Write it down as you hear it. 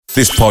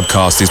This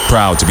podcast is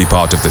proud to be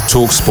part of the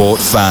TalkSport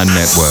Fan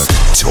Network.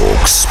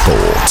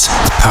 TalkSport.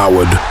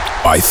 Powered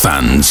by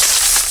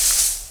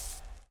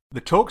fans.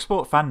 The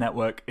TalkSport Fan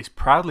Network is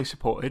proudly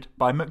supported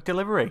by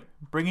McDelivery,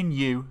 bringing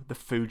you the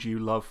food you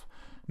love.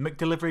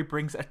 McDelivery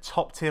brings a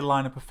top-tier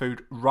lineup of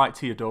food right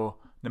to your door.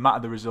 No matter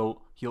the result,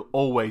 you'll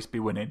always be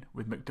winning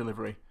with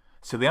McDelivery.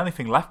 So the only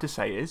thing left to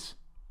say is,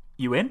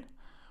 you in?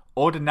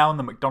 Order now on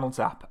the McDonald's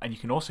app, and you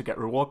can also get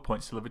reward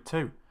points delivered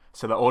too.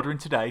 So that ordering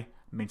today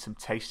means some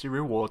tasty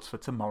rewards for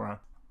tomorrow.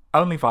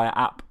 Only via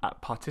app at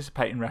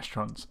participating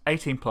restaurants.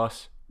 18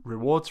 plus.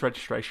 Rewards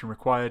registration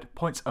required.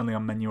 Points only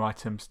on menu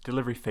items.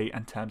 Delivery fee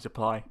and terms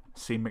apply.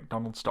 See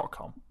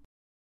mcdonalds.com.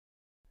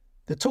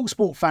 The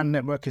TalkSport Fan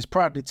Network is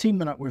proudly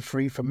teaming up with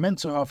Free for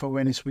Mental Health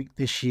Awareness Week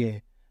this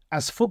year.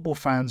 As football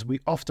fans, we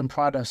often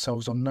pride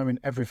ourselves on knowing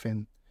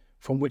everything,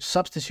 from which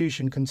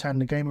substitution can turn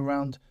the game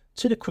around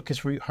to the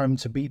quickest route home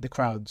to beat the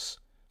crowds.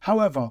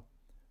 However,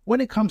 when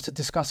it comes to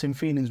discussing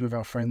feelings with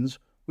our friends,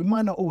 we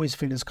might not always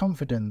feel as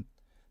confident.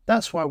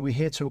 That's why we're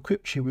here to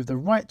equip you with the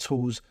right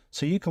tools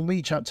so you can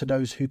reach out to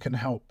those who can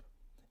help.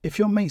 If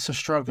your mates are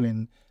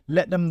struggling,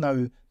 let them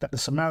know that the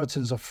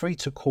Samaritans are free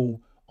to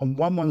call on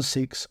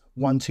 116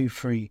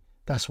 123.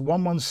 That's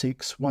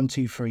 116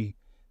 123.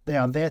 They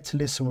are there to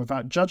listen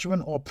without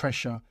judgment or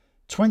pressure,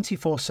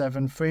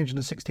 24/7,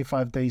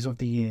 365 days of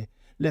the year.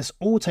 Let's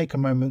all take a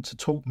moment to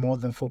talk more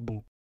than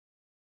football.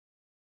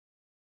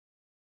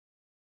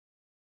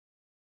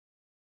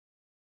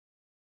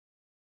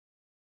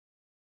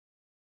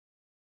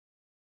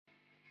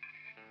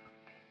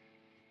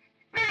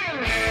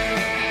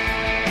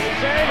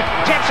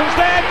 Jepson's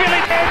there,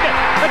 Billy in,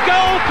 the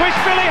goal, Chris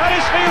Billy,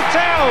 Huddersfield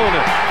Town.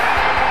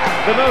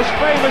 The most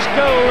famous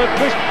goal of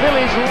Chris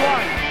Billy's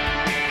life.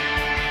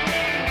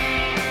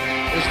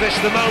 Is this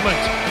the moment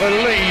for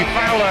Lee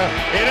Fowler?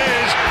 It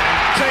is.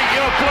 Take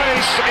your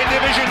place in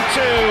Division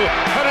 2,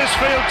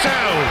 Huddersfield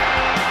Town.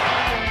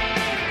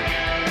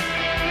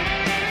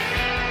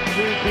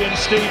 Ruby and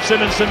Steve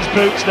Simonson's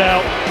boots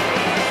now.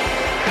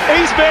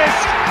 He's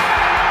missed.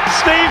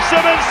 Steve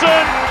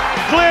Simonson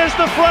clears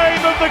the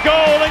frame of the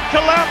goal and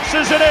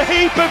collapses in a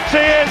heap of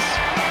tears.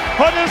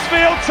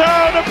 Huddersfield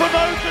Town are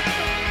promoted.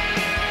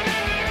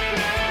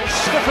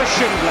 Mustafa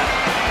Schindler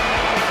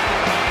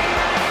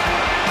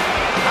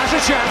has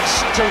a chance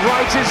to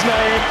write his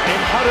name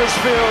in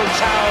Huddersfield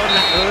Town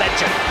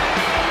legend.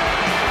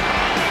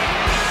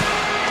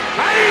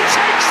 And he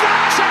takes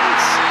that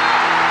chance!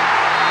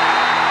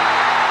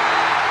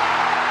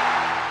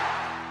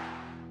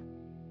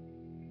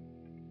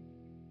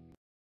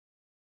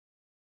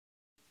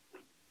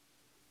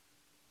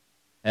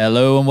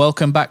 Hello and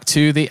welcome back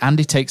to the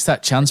Andy Takes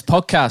That Chance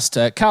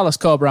podcast. Carlos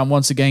Corberán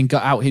once again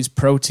got out his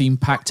protein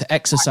pack to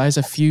exercise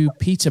a few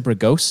Peterborough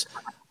ghosts,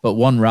 but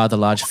one rather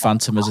large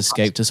phantom has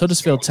escaped as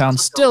Huddersfield Town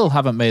still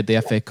haven't made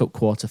the FA Cup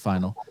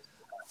quarter-final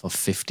for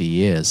 50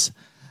 years.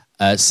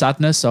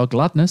 Sadness or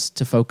gladness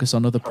to focus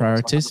on other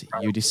priorities,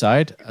 you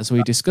decide, as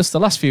we discuss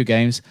the last few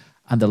games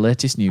and the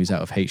latest news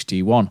out of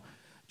HD1.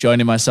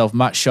 Joining myself,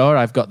 Matt Shaw,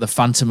 I've got the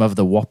Phantom of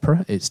the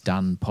Whopper, it's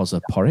Dan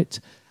Pozza-Porritt.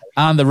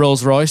 And the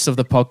Rolls Royce of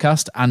the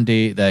podcast,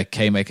 Andy, the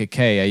K-Maker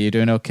K. Are you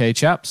doing okay,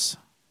 chaps?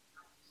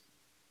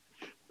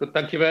 Good,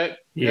 thank you, mate.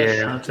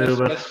 Yeah, not too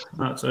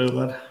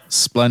bad.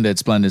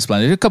 Splendid.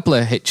 A couple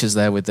of hitches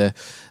there with the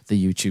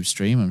YouTube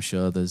stream. I'm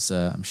sure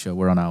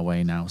we're on our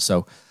way now.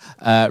 So,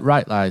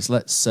 right, guys,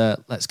 let's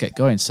get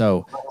going.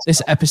 So,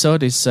 this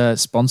episode is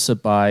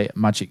sponsored by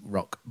Magic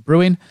Rock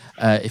Brewing.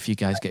 If you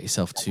guys get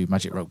yourself to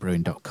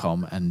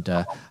magicrockbrewing.com and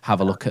have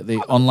a look at the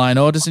online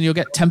orders, and you'll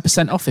get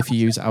 10% off if you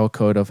use our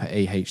code of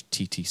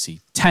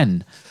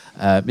AHTTC10.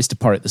 Mr.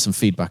 Porritt, there's some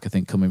feedback I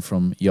think coming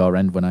from your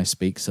end when I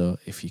speak. So,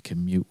 if you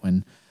can mute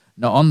when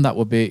not on, that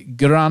would be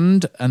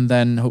grand, and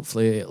then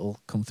hopefully it'll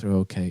come through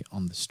okay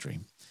on the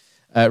stream.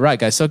 Right,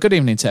 guys, so good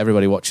evening to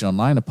everybody watching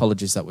online.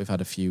 Apologies that we've had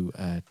a few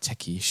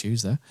techie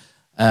issues there.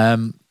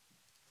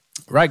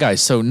 Right,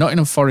 guys, so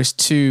Nottingham Forest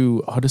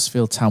 2,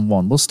 Huddersfield Town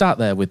 1. We'll start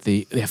there with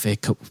the FA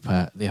Cup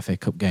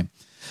game.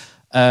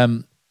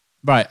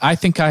 Right, I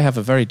think I have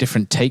a very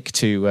different take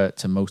to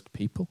most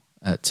people,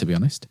 to be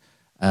honest.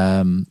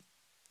 And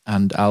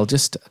I'll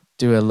just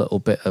do a little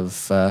bit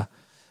of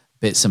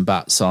bits and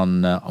bats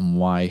on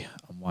why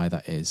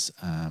that is.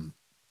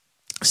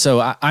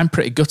 So I'm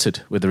pretty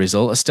gutted with the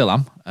result. I still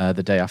am.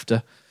 The day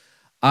after,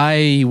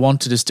 I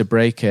wanted us to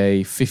break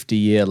a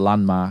 50-year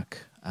landmark.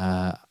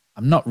 I'm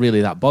not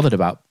really that bothered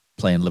about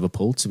playing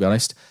Liverpool, to be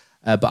honest.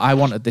 But I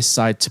wanted this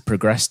side to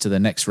progress to the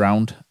next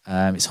round.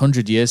 It's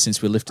 100 years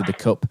since we lifted the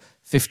cup,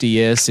 50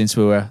 years since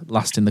we were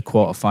last in the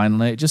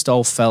quarter-final. It just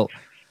all felt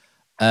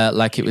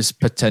like it was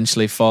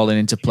potentially falling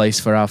into place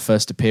for our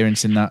first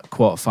appearance in that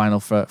quarter-final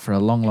for a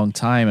long, long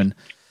time. And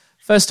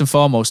first and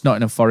foremost,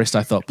 Nottingham Forest,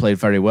 I thought, played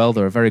very well.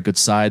 They're a very good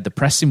side. The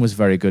pressing was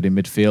very good in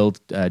midfield.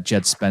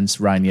 Jed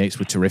Spence, Ryan Yates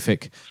were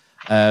terrific.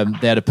 They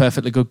had a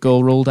perfectly good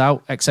goal ruled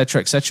out,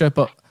 etc., etc.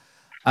 But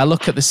I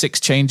look at the 6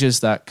 changes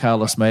that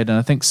Carlos made, and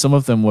I think some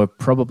of them were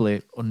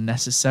probably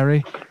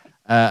unnecessary,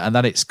 and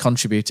that it's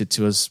contributed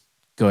to us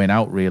going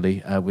out,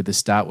 really, with the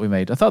start we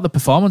made. I thought the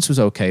performance was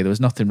okay. There was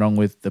nothing wrong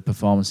with the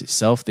performance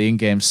itself. The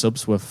in-game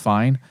subs were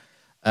fine.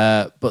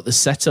 But the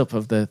setup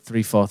of the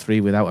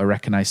 3-4-3 without a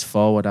recognised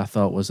forward, I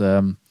thought was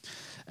an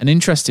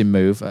interesting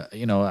move.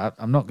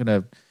 I'm not going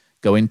to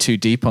go in too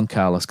deep on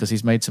Carlos because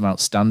he's made some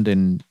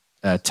outstanding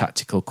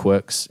tactical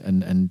quirks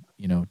and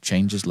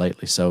changes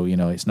lately. So,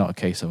 it's not a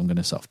case of I'm going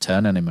to sort of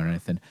turn on him or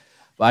anything.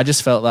 But I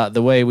just felt that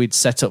the way we'd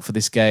set up for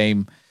this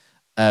game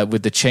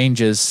with the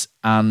changes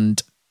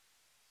and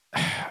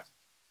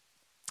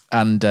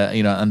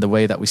the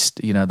way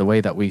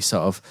that we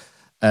sort of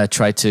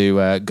tried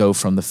to go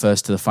from the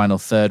first to the final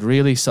third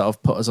really sort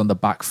of put us on the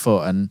back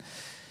foot, and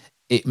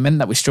it meant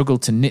that we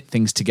struggled to knit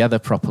things together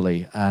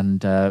properly.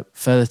 And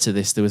further to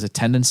this, there was a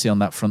tendency on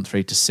that front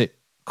three to sit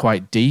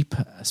quite deep,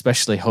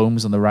 especially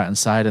Holmes on the right-hand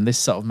side, and this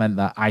sort of meant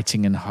that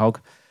Eiting and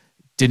Hogg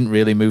didn't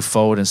really move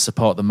forward and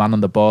support the man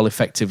on the ball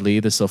effectively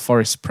either. So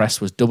Forest's press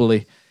was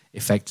doubly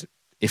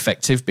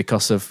effective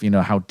because of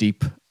how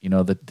deep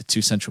the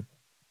two central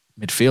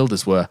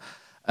midfielders were.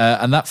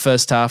 And that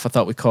first half, I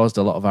thought we caused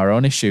a lot of our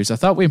own issues. I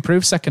thought we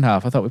improved second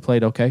half. I thought we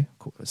played okay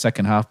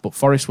second half, but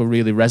Forest were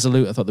really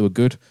resolute. I thought they were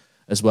good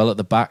as well at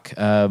the back.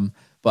 But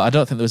I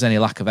don't think there was any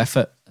lack of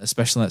effort,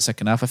 especially in that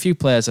second half. A few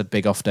players had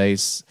big off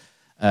days,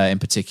 in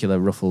particular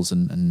Ruffles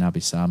and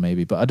Naby Sarr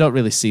maybe, but I don't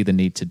really see the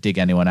need to dig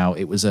anyone out.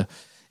 It was a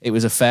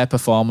fair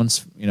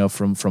performance,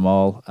 from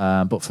all.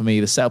 But for me,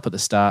 the setup at the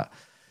start,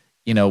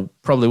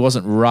 probably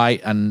wasn't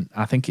right, and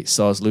I think it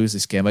saw us lose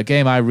this game. A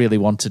game I really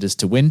wanted us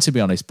to win, to be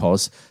honest,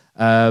 Poz.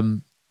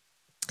 You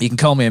can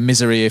call me a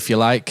misery if you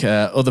like.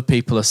 Other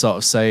people are sort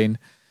of saying,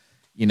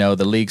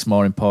 the league's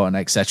more important,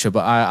 etc.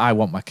 But I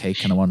want my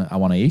cake and I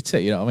want to eat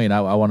it. You know what I mean?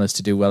 I want us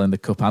to do well in the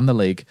cup and the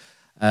league.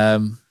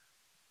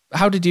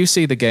 How did you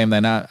see the game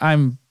then?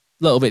 I'm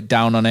a little bit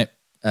down on it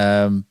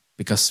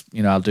because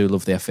I do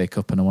love the FA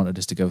Cup and I wanted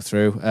us to go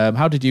through.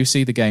 How did you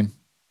see the game?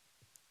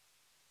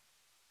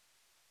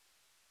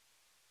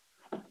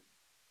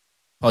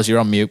 Pause, you're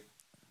on mute.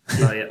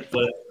 Not yet,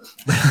 but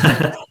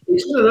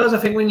it's one of those. I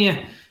think when you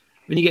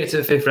get to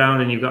the fifth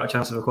round and you've got a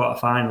chance of a quarter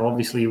final,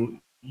 obviously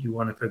you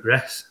want to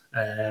progress.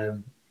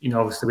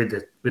 Obviously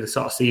with the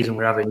sort of season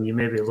we're having, you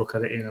maybe look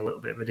at it in a little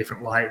bit of a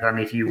different light than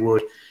if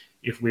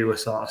we were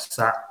sort of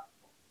sat,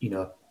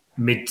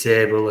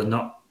 mid-table and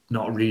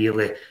not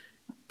really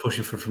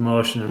pushing for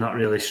promotion and not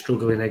really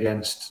struggling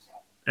against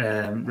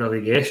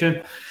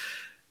relegation.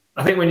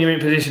 I think when you're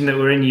in a position that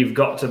we're in, you've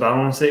got to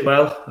balance it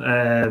well.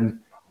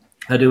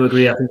 I do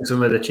agree. I think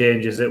some of the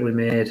changes that we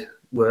made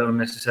were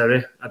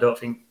unnecessary. I don't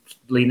think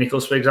Lee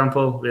Nichols, for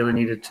example, really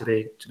needed to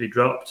be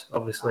dropped.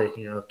 Obviously,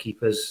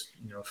 keepers,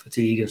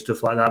 fatigue and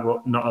stuff like that,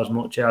 but not as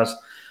much as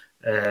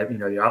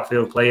your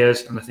outfield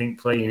players. And I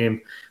think playing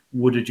him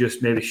would have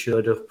just maybe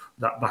showed up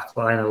that back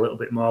line a little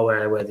bit more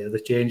where the other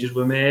changes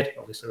were made.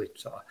 Obviously,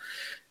 sort of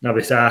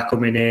Naby Sarr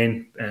coming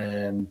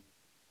in,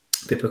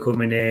 Pippa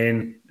coming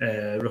in,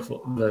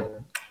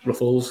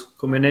 Ruffles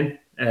coming in.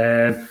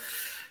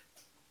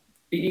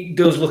 It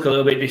does look a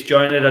little bit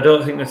disjointed. I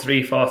don't think the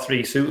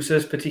 3-4-3 suits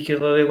us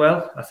particularly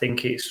well. I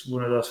think it's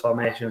one of those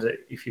formations that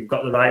if you've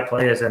got the right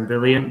players, then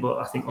brilliant. But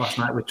I think last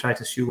night we tried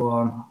to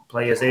shoehorn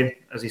players in.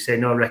 As you say,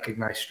 no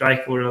recognised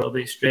striker were a little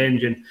bit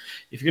strange. And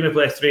if you're going to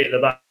play three at the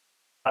back,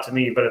 to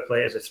me, you've got to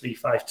play it as a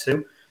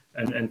 3-5-2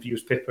 and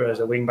use Pippa as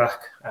a wing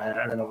back.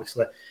 And then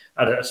obviously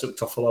add a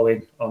Toffolo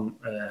in on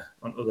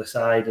other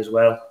side as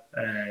well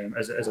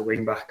as a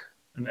wing back.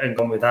 And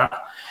gone with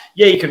that.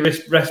 Yeah, you can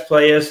rest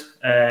players.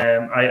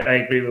 I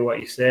agree with what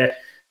you say.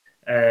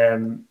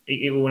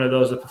 It was one of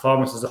those, the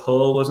performance as a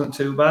whole wasn't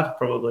too bad.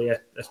 Probably a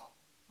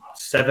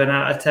 7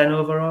 out of 10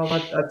 overall,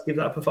 I'd give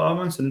that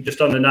performance. And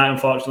just on the night,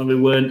 unfortunately,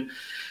 we weren't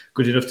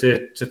good enough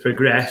to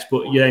progress.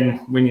 But then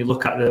when you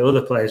look at the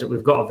other players that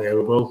we've got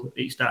available,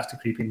 it starts to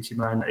creep into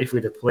your mind that if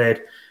we'd have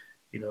played,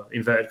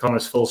 inverted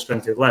commas, full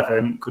strength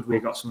 11, could we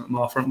have got something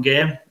more from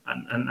game?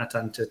 And I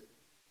tend to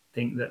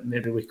think that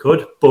maybe we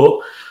could.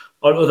 But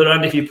on the other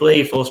hand, if you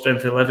play full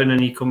strength 11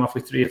 and you come off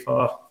with 3 or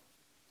 4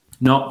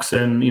 knocks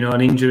and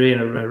an injury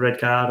and a red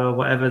card or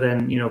whatever,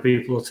 then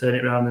people will turn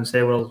it around and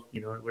say, well,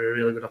 we're a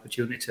really good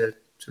opportunity to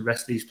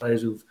rest these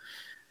players who've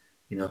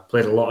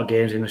played a lot of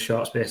games in a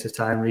short space of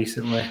time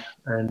recently,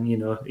 and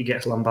he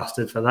gets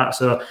lambasted for that.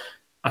 So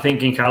I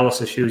think in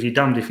Carlos's shoes, you're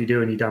damned if you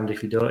do and you're damned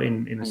if you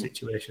don't in a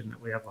situation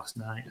that we had last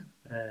night.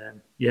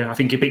 I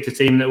think he picked a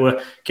team that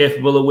were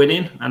capable of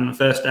winning, and the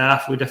first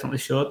half we definitely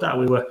showed that.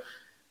 We were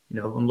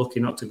unlucky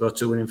not to go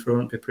 2-1 in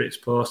front, Pippa hits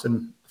post,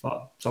 and I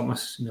thought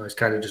Thomas, he's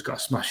kind of just got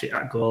to smash it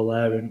at goal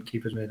there, and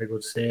keeper's made a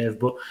good save.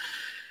 But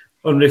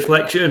on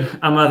reflection,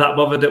 am I that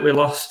bothered that we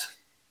lost?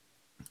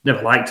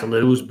 Never like to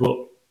lose,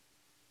 but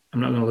I'm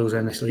not going to lose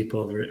any sleep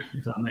over it,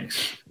 if that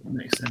makes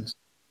sense.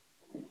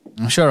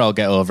 I'm sure I'll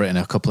get over it in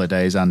a couple of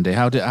days, Andy.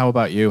 How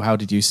about you? How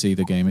did you see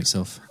the game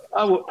itself?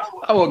 I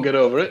won't get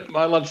over it.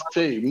 My lad's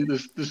team,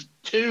 there's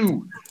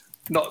 2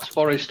 Notts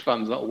Forest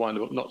fans, not wind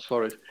up, Notts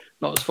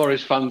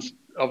Forest fans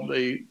of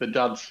the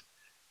dads.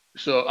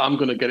 So I'm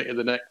going to get it in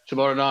the neck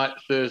tomorrow night,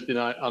 Thursday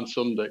night and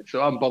Sunday.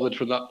 So I'm bothered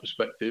from that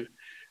perspective.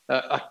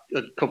 I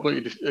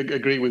completely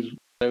agree with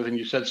everything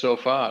you said so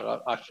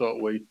far. I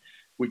thought we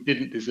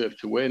didn't deserve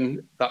to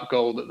win. That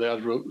goal that they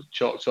had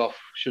chalked off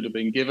should have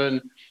been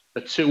given.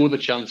 The two other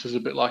chances, a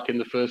bit like in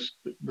the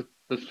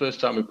first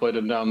time we played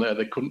them down there,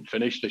 they couldn't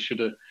finish. They should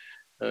have.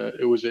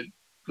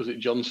 Was it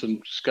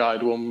Johnson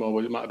skied one,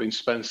 or it might have been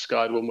Spence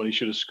skied one when he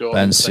should have scored?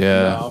 Spence,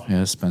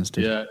 yeah, Spence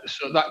did. Yeah,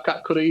 so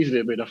that could easily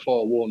have been a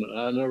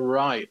 4-1 and a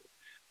right.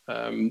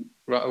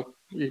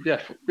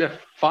 Yeah,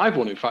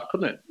 5-1 in fact,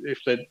 couldn't it? If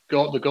they'd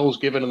got the goals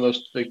given and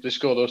they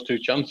scored those two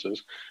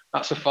chances,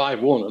 that's a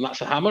 5-1 and that's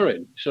a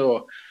hammering.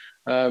 So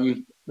I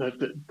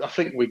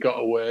think we got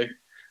away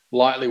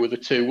lightly with a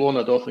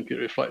 2-1. I don't think it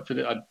reflected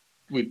it.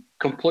 We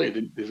completely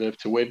didn't deserve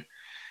to win.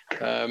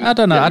 I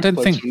don't know. I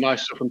didn't think some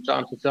nice stuff from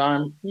time to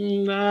time.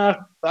 Nah,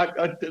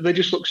 they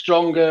just look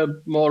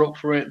stronger, more up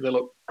for it.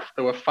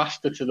 They were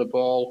faster to the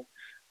ball.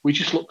 We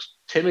just looked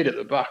timid at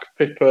the back.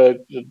 Pippa,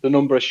 the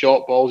number of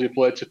short balls he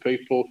played to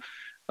people.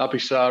 Naby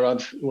Sarr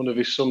had one of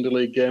his Sunday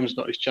League games,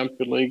 not his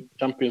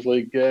Champions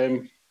League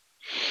game.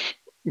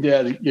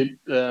 Yeah,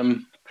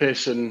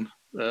 Pearson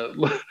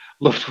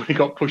loved when he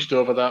got pushed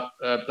over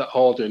that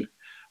hoarding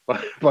by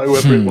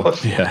whoever it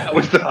was. Yeah. That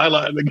was the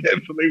highlight of the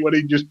game for me, when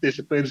he just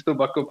disappeared, stood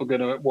back up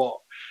again. I went, what?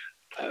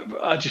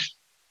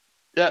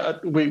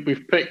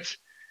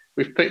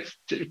 We've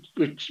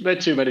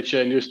made too many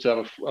changes to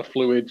have a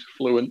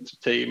fluent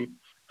team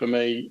for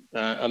me,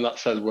 and that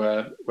says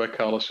where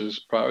Carlos's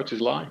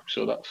priorities lie.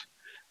 So that's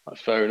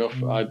fair enough.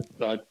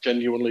 I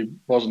genuinely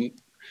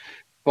wasn't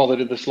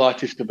bothered in the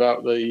slightest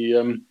about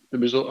the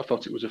result. I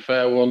thought it was a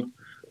fair one.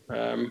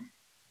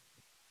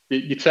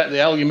 You take the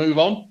L, you move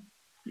on.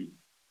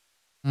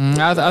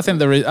 I think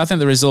the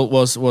result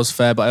was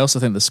fair, but I also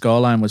think the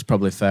scoreline was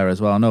probably fair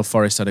as well. I know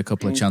Forest had a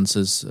couple of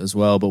chances as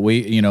well, but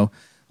we,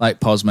 like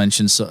Pos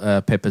mentioned,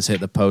 Pippa's hit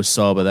the post,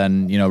 Sorba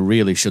then,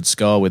 really should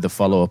score with the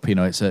follow up.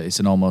 It's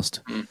an almost,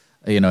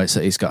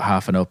 he's got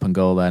half an open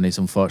goal there, and he's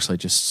unfortunately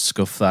just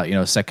scuffed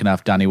that. Second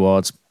half, Danny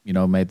Ward's,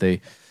 made the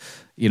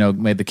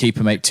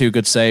keeper make two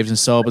good saves, and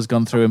Sorba's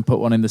gone through and put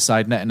one in the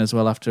side netting as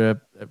well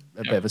after a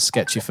bit of a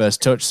sketchy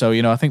first touch. So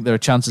I think there are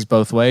chances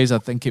both ways. I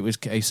think it was a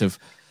case of,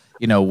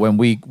 when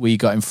we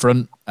got in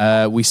front,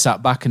 we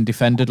sat back and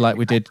defended like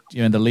we did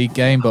in the league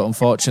game, but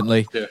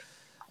unfortunately. Yeah.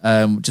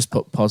 Just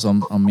put pause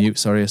on mute,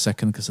 sorry, a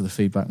second, because of the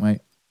feedback,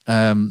 mate.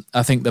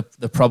 I think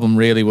the problem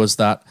really was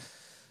that,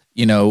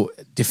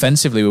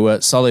 defensively we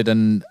weren't solid,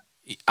 and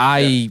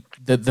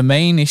the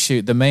main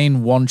issue, the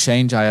main one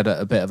change I had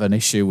a bit of an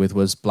issue with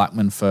was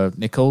Blackman for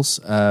Nichols,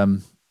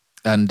 and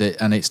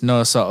it's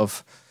no sort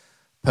of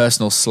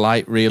personal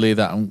slight really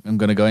that I'm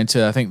going to go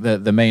into. I think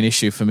the main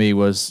issue for me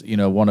was,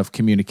 one of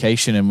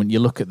communication. And when you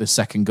look at the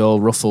second goal,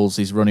 Ruffles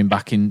is running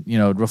back in,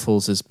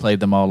 Ruffles has played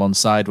them all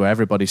onside where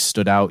everybody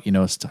stood out,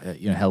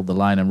 held the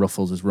line, and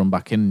Ruffles has run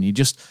back in. And you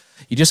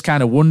just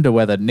kind of wonder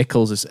whether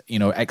Nichols'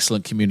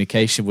 excellent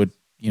communication would,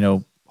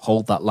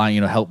 hold that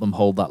line, help them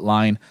hold that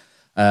line.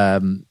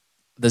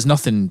 There's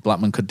nothing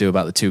Blackman could do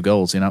about the two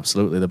goals.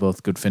 Absolutely, they're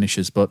both good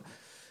finishes, but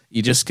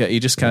you just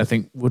kind of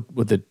think, would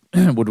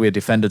we have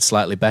defended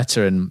slightly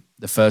better? And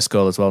the first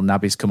goal as well,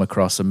 Naby's come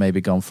across and maybe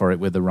gone for it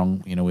with the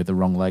wrong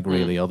leg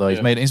really. Although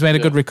he's made a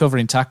good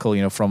recovering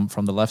tackle, from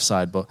the left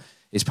side, but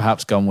he's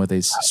perhaps gone with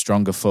his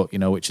stronger foot,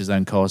 which has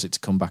then caused it to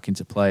come back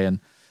into play. And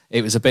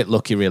it was a bit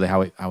lucky really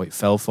how it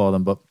fell for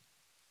them. But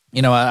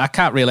I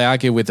can't really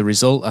argue with the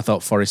result. I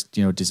thought Forest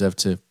deserved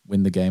to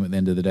win the game at the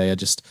end of the day. I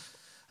just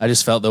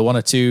felt there one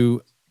or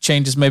two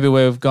changes maybe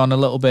where we've gone a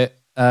little bit.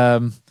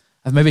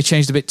 I've maybe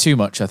changed a bit too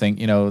much. I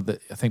think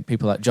I think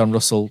people like John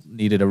Russell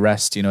needed a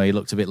rest. He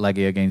looked a bit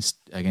leggy against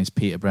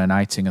Peterborough, and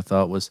Eiting I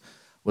thought was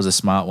a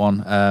smart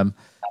one.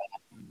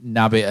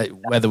 Naby,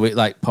 whether we,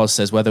 like Pos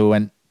says, whether we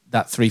went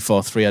that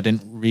 3-4-3, I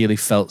didn't really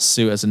felt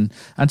suit us. And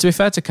to be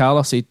fair to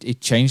Carlos, he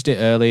changed it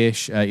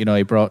early-ish.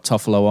 He brought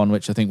Toffolo on,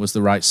 which I think was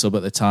the right sub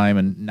at the time,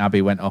 and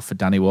Naby went off for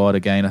Danny Ward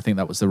again. I think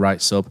that was the right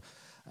sub.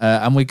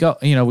 And we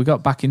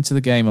got back into the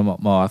game a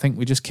lot more. I think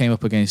we just came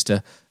up against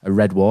a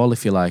red wall,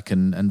 if you like,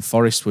 and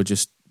Forest were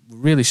just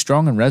really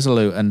strong and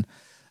resolute. And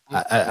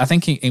I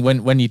think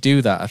when you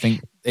do that, I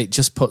think it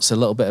just puts a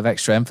little bit of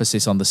extra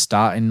emphasis on the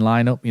starting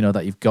lineup,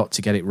 that you've got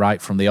to get it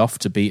right from the off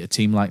to beat a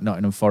team like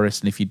Nottingham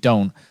Forest. And if you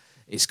don't,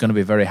 it's going to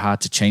be very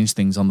hard to change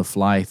things on the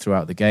fly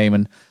throughout the game.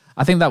 And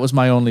I think that was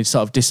my only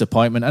sort of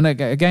disappointment. And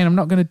again, I'm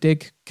not going to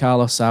dig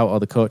Carlos out or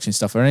the coaching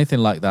stuff or anything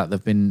like that.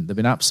 They've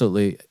been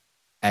absolutely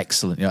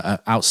excellent,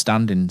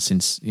 outstanding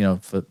since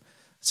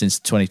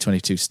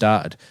 2022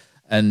 started,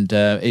 and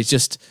it's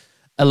just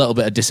a little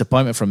bit of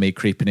disappointment from me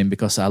creeping in,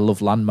 because I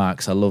love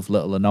landmarks, I love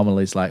little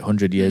anomalies like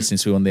 100 years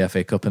since we won the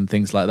FA Cup and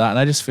things like that, and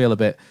I just feel a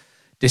bit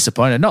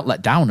disappointed, not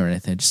let down or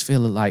anything. I just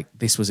feel like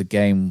this was a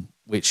game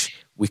which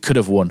we could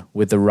have won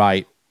with the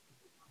right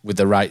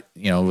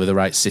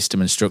system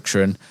and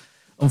structure, and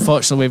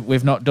unfortunately,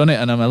 we've not done it,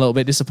 and I'm a little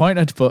bit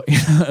disappointed, but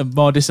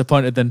more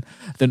disappointed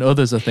than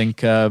others, I think,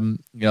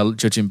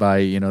 judging by,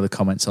 the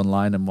comments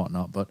online and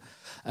whatnot. But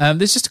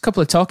there's just a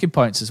couple of talking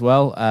points as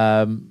well.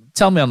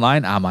 Tell me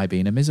online, am I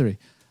being a misery?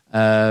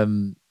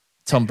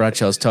 Tell Tom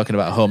Bradshaw's talking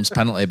about Holmes'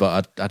 penalty,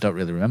 but I don't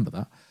really remember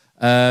that.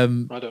 I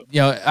don't.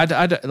 You know,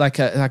 like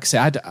I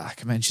said,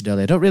 like I mentioned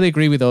earlier, I don't really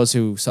agree with those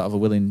who sort of were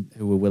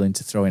willing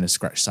to throw in a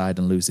scratch side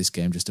and lose this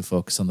game just to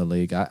focus on the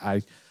league.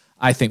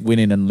 I think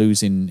winning and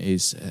losing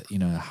is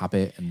a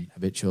habit and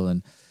habitual,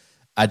 and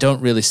I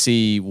don't really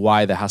see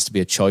why there has to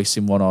be a choice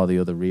in one or the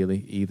other,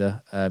 really,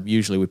 either.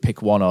 Usually we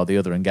pick one or the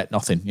other and get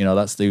nothing. You know,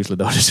 that's usually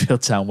the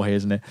Huddersfield Town way,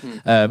 isn't it?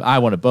 I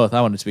wanted both.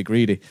 I wanted to be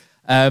greedy.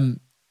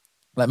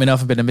 Let me know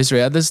if I've been a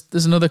misery.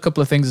 There's another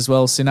couple of things as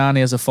well.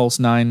 Sinani as a false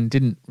nine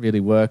didn't really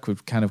work.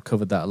 We've kind of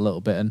covered that a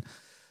little bit. And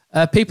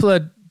people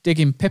are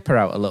digging Pippa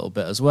out a little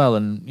bit as well.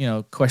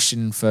 And,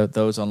 question for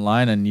those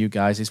online and you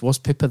guys is, was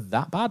Pippa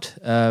that bad?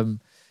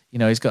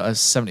 He's got a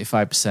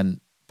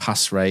 75%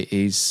 pass rate.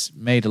 He's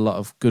made a lot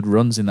of good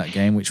runs in that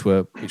game, which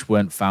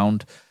weren't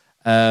found.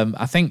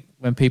 I think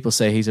when people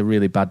say he's a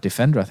really bad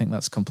defender, I think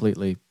that's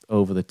completely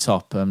over the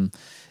top.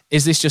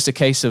 Is this just a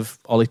case of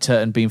Ollie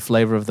Turton being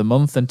flavour of the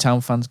month and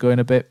Town fans going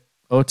a bit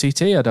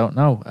OTT? I don't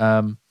know.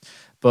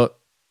 But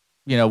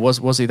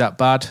was he that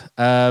bad?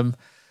 And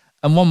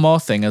one more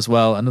thing as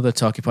well, another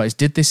talking point is,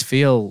 did this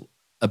feel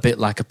a bit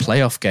like a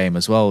playoff game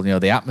as well?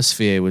 The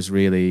atmosphere was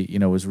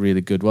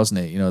really good,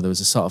 wasn't it? There was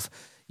a sort of,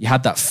 you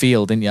had that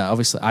feel, didn't you?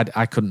 Obviously,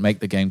 I couldn't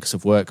make the game because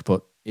of work,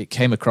 but it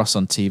came across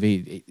on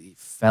TV. It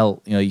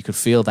felt, you could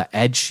feel that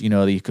edge,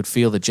 you could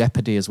feel the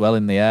jeopardy as well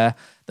in the air.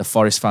 The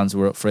Forest fans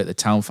were up for it, the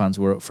Town fans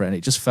were up for it, and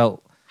it just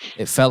felt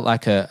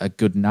like a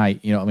good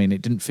night. You know what I mean?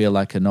 It didn't feel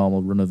like a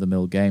normal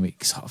run-of-the-mill game.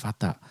 It sort of had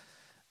that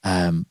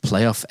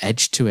playoff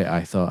edge to it,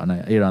 I thought,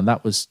 and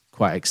that was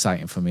quite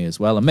exciting for me as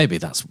well. And maybe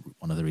that's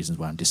one of the reasons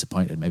why I'm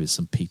disappointed. Maybe there's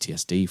some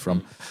PTSD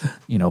from,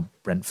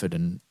 Brentford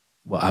and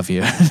what have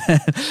you,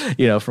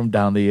 from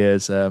down the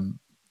years,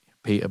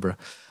 Peterborough.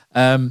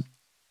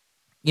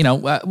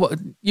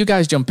 You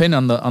guys jump in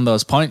on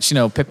those points.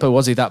 Pippa,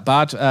 was he that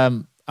bad?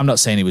 I'm not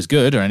saying he was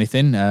good or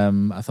anything.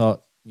 I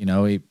thought,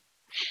 I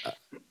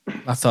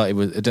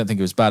don't think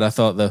it was bad. I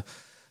thought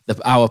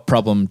our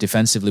problem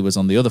defensively was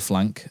on the other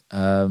flank.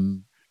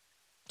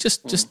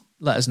 Just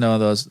let us know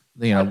those.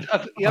 He hasn't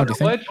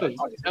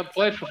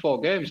played for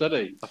 4 games, had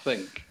he? I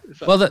think.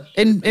 Well,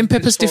 in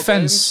Pippa's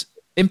defence.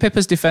 In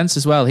Pippa's defence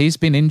as well, he's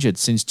been injured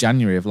since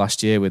January of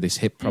last year with this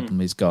hip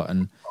problem he's got,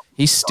 and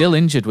he's still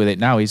injured with it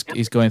now. He's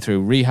going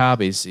through rehab.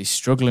 He's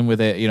struggling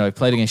with it. He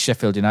played against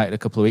Sheffield United a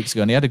couple of weeks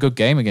ago, and he had a good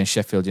game against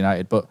Sheffield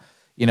United. But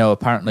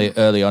apparently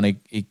early on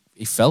he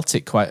felt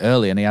it quite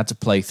early, and he had to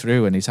play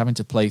through. And he's having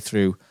to play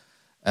through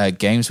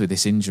games with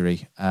this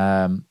injury.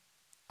 And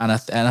I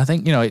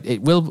think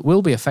it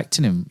will be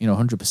affecting him,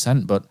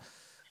 100%. But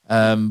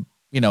and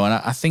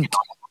I think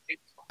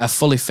a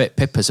fully fit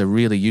Pippa is a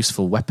really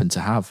useful weapon to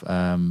have.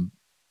 And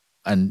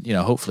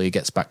hopefully he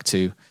gets back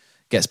to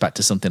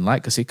something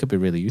because he could be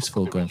really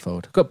useful going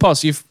forward.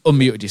 Pause, you've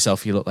unmuted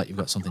yourself. You look like you've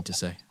got something to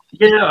say.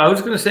 Yeah, I was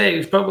going to say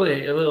it's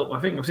probably a little. I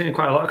think I've seen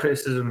quite a lot of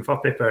criticism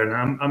for Pippa, and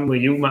I'm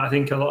with you, Matt. I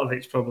think a lot of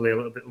it's probably a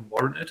little bit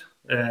unwarranted.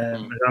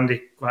 As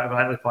Andy quite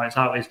rightly points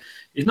out,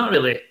 he's not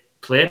really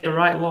played the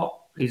right lot.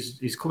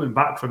 He's coming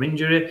back from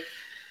injury.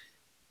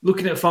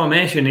 Looking at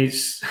formation,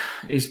 he's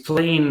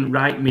playing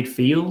right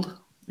midfield.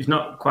 He's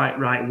not quite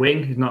right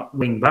wing. He's not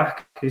wing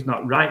back. He's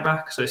not right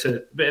back. So it's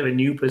a bit of a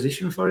new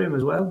position for him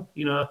as well.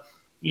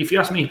 If you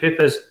ask me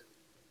Pippa's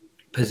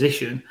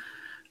position,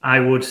 I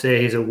would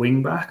say he's a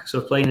wing back.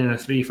 So playing in a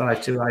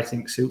 3-5-2, I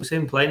think suits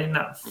him. Playing in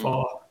that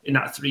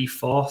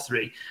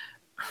 3-4-3,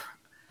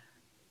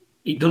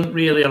 it doesn't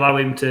really allow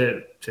him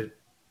to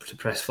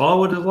press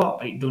forward a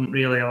lot. It doesn't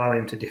really allow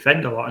him to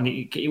defend a lot. And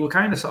he was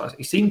kind of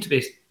he seemed to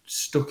be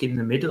stuck in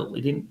the middle.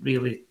 He didn't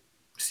really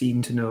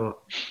seem to know.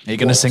 Are you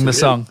going to sing the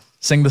song?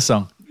 Sing the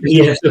song.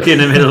 Yeah, stuck in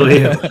the middle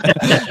here.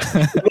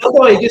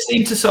 He just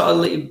seemed to sort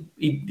of,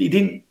 he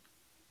didn't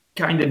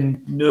kind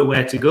of know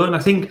where to go. And I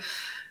think,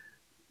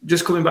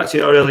 just coming back to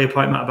your earlier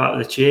point, Matt, about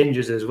the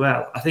changes as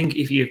well, I think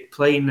if you're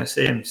playing the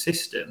same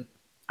system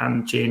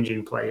and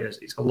changing players,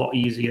 it's a lot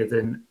easier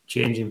than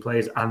changing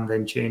players and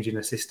then changing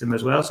a system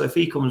as well. So if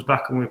he comes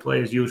back and we play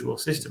his usual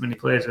system and he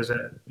plays as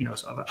a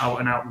sort of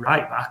out-and-out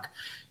right back,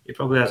 he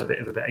probably has a bit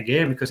of a better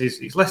game because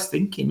he's less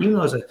thinking,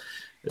 as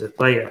a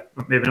player,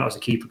 maybe not as a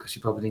keeper because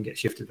you probably didn't get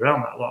shifted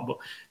around that lot, but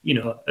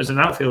as an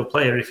outfield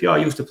player, if you're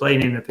used to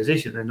playing in a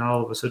position and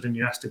all of a sudden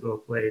you have to go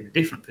play in a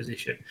different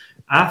position,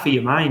 half of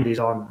your mind is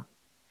on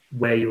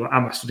where you are.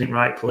 Am I stood in the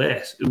right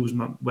place? Who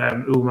am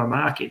I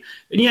marking?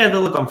 And yeah,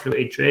 they'll have gone through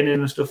it in training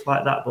and stuff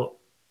like that, but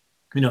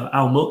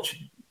how much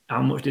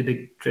did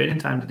the training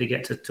time did they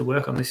get to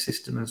work on this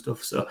system and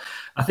stuff? So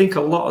I think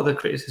a lot of the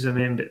criticism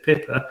aimed at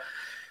Pippa,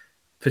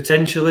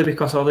 potentially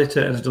because Ollie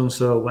Turton's done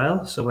so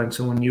well. So when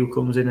someone new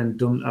comes in and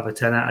doesn't have a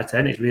 10 out of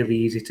 10, it's really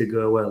easy to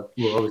go, well,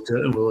 Ollie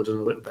Turton will have done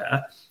a little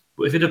better.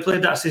 But if he'd have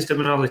played that system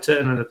and Ollie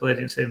Turton had played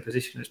in the same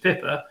position as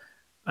Pippa,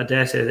 I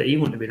dare say that he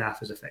wouldn't have been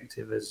half as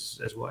effective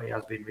as what he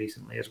has been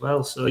recently as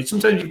well. So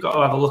sometimes you've got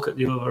to have a look at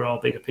the overall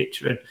bigger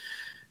picture and,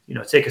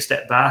 take a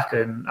step back.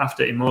 And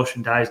after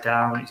emotion dies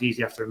down, it's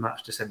easy after a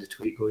match to send a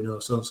tweet going,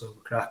 so-and-so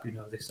crap,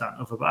 this, that,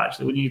 and other. But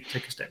actually, when you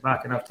take a step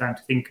back and have time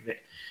to think of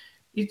it,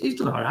 he's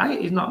done all right.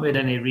 He's not made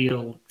any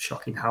real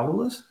shocking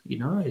howlers.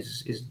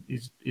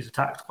 He's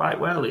attacked quite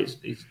well. He's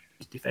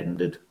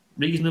defended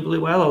reasonably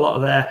well. A lot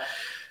of their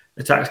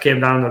attacks came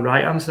down the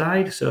right-hand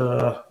side.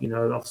 So,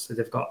 obviously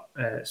they've got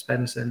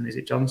Spencer, is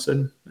it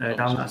Johnson,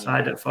 down that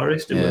side at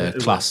Forest.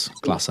 Class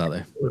out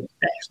there.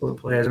 Excellent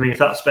players. I mean, if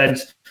that's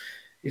Spence,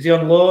 is he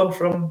on loan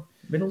from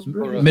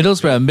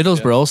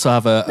Middlesbrough also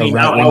have a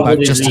right wing back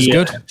just as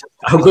good.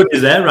 How good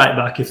is their right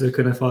back if they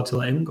can afford to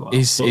let him go?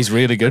 He's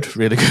really good.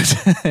 They're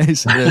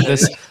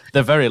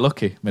very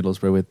lucky,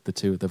 Middlesbrough, with the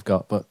two they've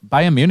got. But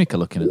Bayern Munich are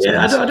looking at.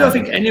 Yeah, I don't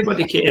think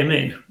anybody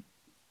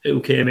who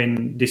came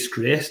in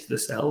disgraced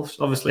themselves.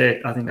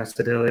 Obviously, I think I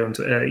said earlier on,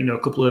 a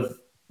couple of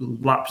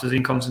lapses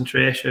in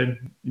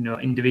concentration,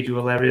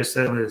 individual areas,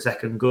 certainly the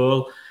second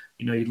goal.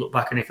 You look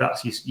back and if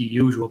that's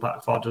your usual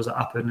back four, does it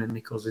happen? And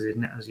Nichols is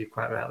in it, as you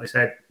quite rightly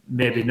said.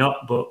 Maybe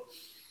not, but,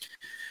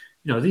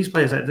 these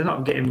players, they're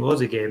not getting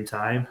loads of game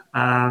time.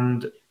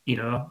 And,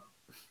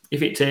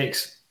 if it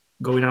takes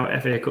going out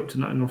FA Cup to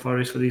Nottingham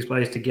Forest for these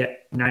players to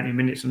get 90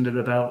 minutes under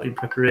the belt in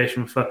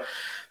preparation for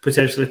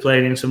potentially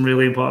playing in some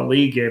really important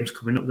league games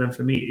coming up, then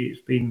for me,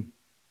 it's been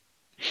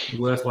a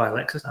worthwhile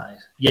exercise.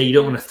 Yeah, you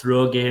don't want to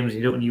throw games,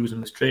 you don't want to use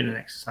them as training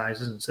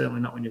exercises, and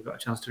certainly not when you've got a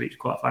chance to reach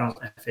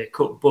quarterfinals at FA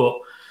Cup, but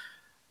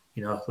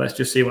let's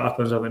just see what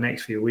happens over the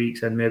next few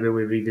weeks, and maybe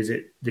we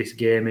revisit this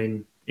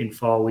game in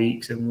 4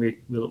 weeks, and we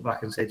look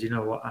back and say, do you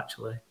know what?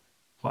 Actually,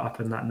 what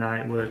happened that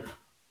night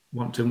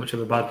wasn't too much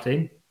of a bad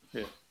thing.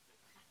 Yeah,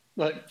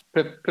 like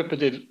Pippa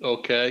did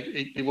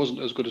okay. He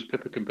wasn't as good as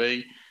Pippa can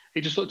be.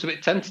 He just looked a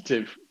bit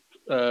tentative,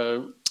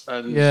 and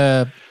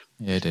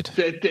he did.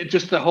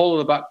 Just the whole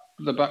of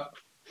the back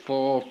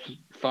 4,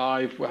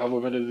 5,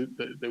 however many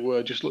they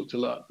were, just looked a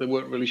lot. They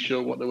weren't really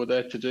sure what they were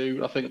there to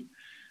do. I think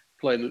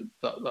playing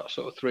that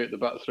sort of three at the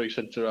back, 3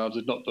 centre halves,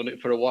 had not done it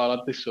for a while, had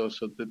they? So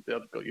they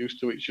had got used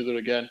to each other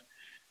again.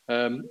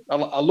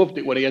 I loved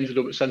it when he ended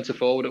up at centre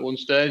forward at one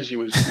stage.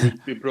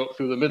 He broke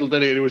through the middle,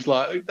 didn't he? And he was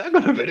like, "Hang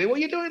on a minute, what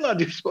are you doing, lad?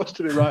 You're supposed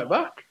to be right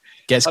back."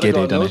 Gets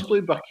giddy, doesn't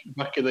he? Back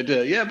in the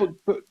day, yeah, but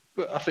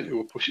I think we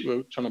were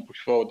trying to push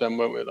forward then,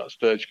 weren't we, at that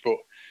stage? But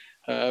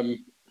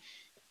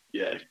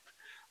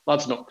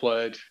lads not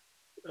played.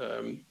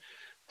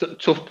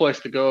 Tough place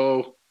to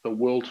go. The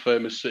world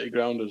famous City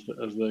Ground, as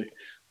they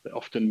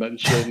often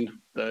mention.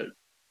 The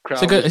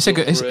crowd. It's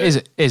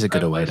a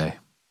good away day.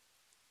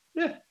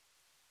 Yeah.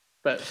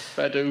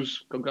 Fair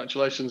dues.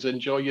 Congratulations.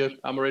 Enjoy your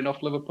hammering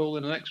off Liverpool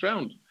in the next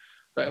round.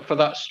 For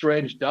that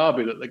strange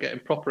derby that they're getting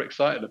proper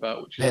excited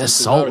about. Which is bit of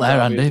salt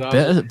there, Andy. Bit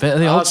of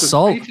the old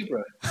salt.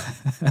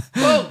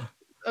 Well,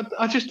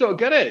 I just don't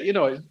get it.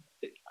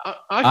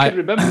 I can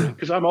remember it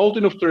because I'm old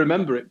enough to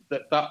remember it,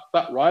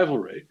 that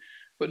rivalry.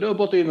 But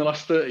nobody in the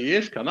last 30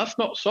 years can. That's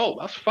not salt.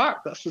 That's fact.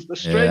 That's the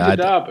stranger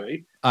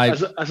derby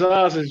as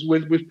ours is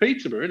with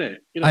Peterborough, isn't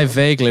it? I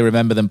vaguely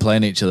remember them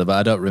playing each other, but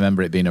I don't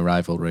remember it being a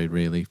rivalry,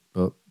 really.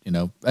 But,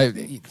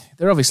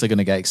 they're obviously going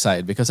to get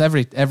excited because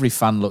every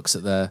fan looks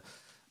at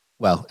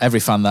every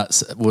fan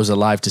that was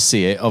alive to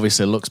see it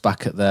obviously looks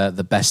back at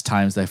the best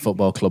times their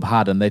football club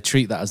had, and they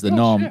treat that as the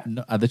norm.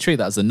 Yeah. They treat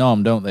that as the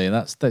norm, don't they?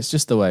 That's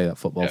just the way that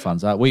football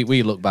fans are.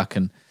 We look back,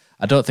 and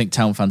I don't think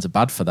town fans are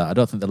bad for that. I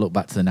don't think they look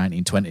back to the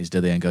 1920s,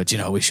 do they, and go, do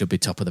you know, we should be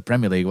top of the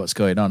Premier League, what's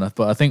going on?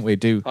 But I think we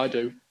do. I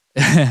do.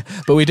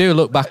 But we do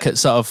look back at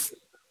sort of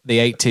the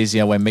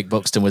 80s, when Mick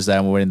Buxton was there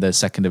and we were in the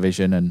second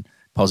division, and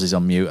Poz is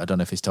on mute. I don't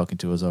know if he's talking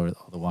to us or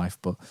the wife,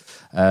 but,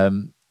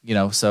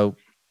 so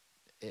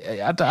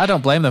I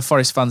don't blame them.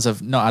 Forest fans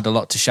have not had a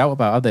lot to shout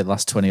about, have they, the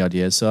last 20-odd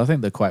years? So I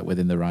think they're quite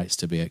within the rights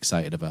to be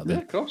excited about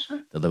the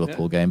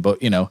Liverpool game. But,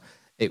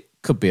 it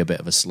could be a bit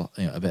of a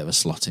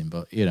slotting,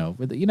 but you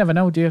never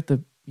know.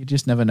 You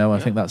just never know. I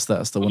think that's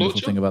the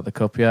wonderful thing about the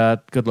cup. Yeah,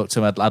 good luck to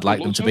them. I'd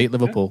like them to beat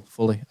Liverpool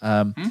fully.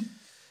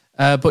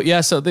 But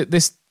yeah, so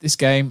this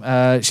game.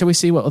 Shall we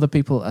see what other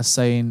people are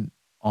saying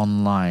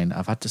online?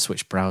 I've had to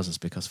switch browsers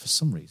because for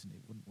some reason it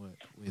wouldn't work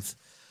with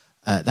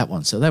that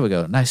one. So there we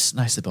go.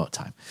 Nice about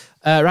time.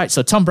 Right.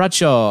 So Tom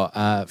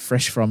Bradshaw,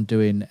 fresh from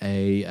doing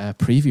a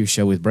preview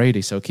show with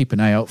Brady. So keep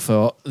an eye out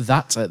for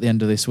that at the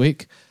end of this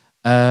week.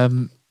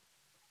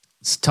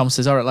 Tom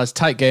says, all right, lads,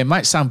 tight game.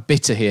 Might sound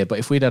bitter here, but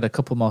if we'd had a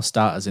couple more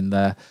starters in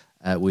there,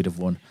 we'd have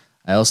won.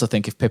 I also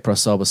think if Pippa or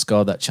Sorba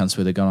scored that chance,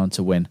 we'd have gone on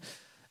to win.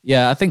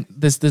 Yeah, I think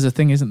there's a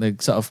thing, isn't there?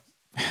 Sort of,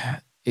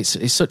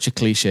 it's such a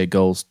cliche.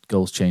 Goals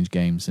change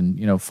games,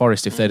 and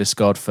Forest, if they'd have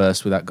scored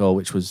first with that goal,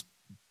 which was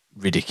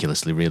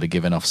ridiculously really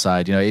given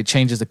offside, it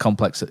changes the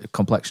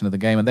complexion of the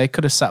game, and they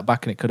could have sat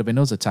back and it could have been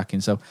us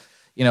attacking. So.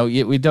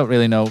 We don't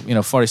really know.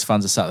 Forest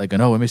fans are sat there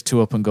going, "Oh, we missed 2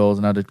 open goals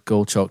and had a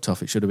goal chalked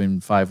off. It should have been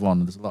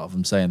 5-1." There's a lot of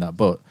them saying that,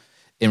 but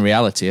in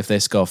reality, if they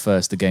score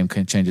first, the game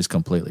changes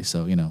completely.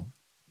 So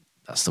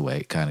that's the way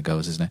it kind of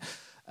goes, isn't it?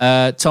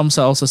 Tom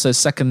also says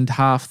second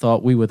half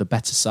thought we were the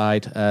better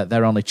side.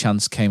 Their only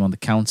chance came on the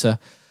counter.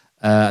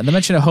 And they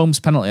mentioned a Holmes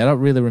penalty. I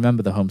don't really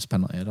remember the Holmes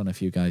penalty. I don't know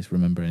if you guys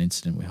remember an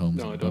incident with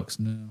Holmes in the box.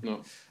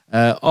 No.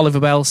 Oliver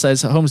Bell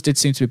says Holmes did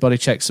seem to be body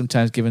checked,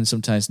 sometimes given,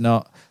 sometimes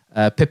not.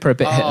 Pippa a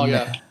bit hit and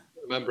miss.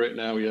 remember it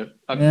now. Yeah,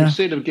 I've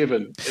seen him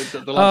given.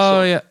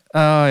 I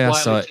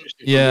saw it.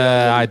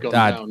 Yeah,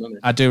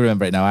 I do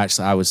remember it now.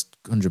 Actually, I was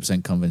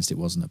 100% convinced it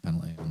wasn't a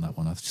penalty on that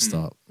one. I just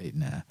thought,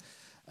 nah.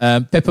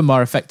 Pippa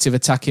more effective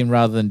attacking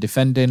rather than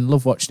defending.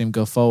 Love watching him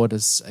go forward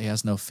as he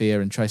has no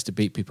fear and tries to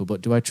beat people.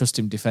 But do I trust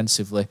him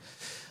defensively?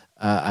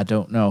 I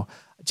don't know.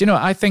 Do you know?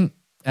 I think.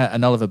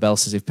 And Oliver Bell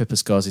says if Pippa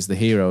scores, he's the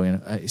hero. You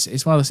know,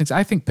 it's one of those things.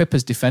 I think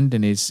Pippa's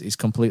defending is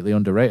completely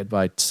underrated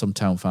by some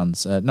Town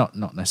fans.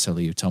 Not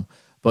necessarily you, Tom,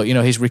 but you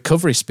know his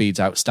recovery speed's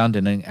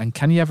outstanding. And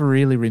can you ever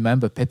really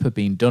remember Pippa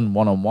being done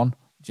 1-on-1?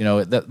 You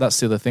know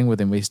that's the other thing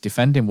with him. His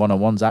defending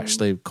 1-on-1's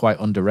actually quite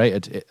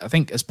underrated. I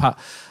think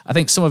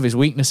some of his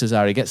weaknesses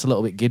are he gets a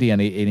little bit giddy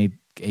and he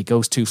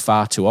goes too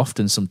far too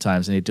often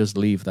sometimes, and he does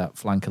leave that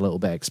flank a little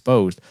bit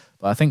exposed.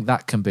 But I think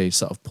that can be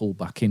sort of pulled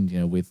back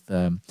in. With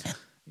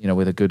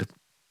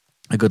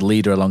a good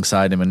leader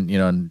alongside him,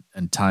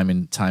 and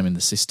timing the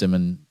system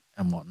and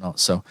whatnot.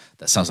 So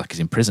that sounds like he's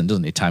in prison,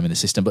 doesn't he? Timing the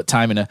system, but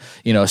timing a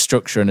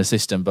structure and a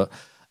system. But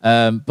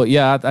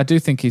yeah, I do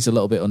think he's a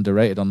little bit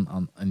underrated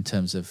on in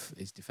terms of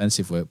his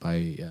defensive work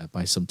by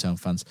some Town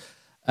fans.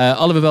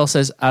 Oliver Bell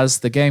says, as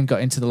the game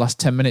got into the last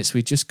 10 minutes,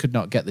 we just could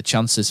not get the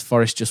chances.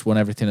 Forest just won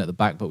everything at the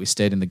back, but we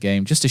stayed in the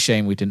game. Just a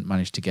shame we didn't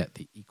manage to get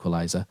the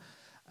equaliser.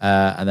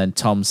 And then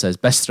Tom says,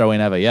 best throw-in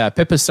ever. Yeah,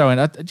 Pippa's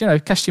throw-in.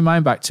 Cast your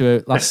mind back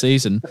to last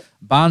season.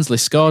 Barnsley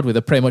scored with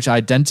a pretty much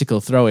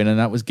identical throw-in, and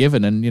that was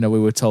given. And, we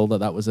were told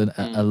that was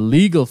a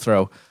legal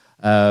throw.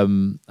 I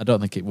don't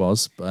think it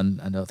was,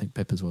 and I don't think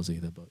Pippa's was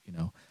either. But,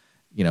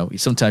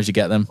 sometimes you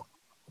get them,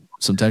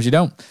 sometimes you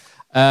don't.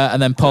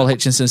 And then Paul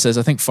Hitchinson says,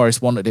 I think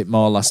Forest wanted it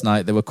more last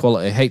night. They were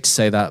quality. I hate to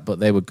say that,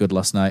 but they were good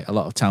last night. A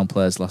lot of Town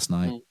players last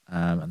night.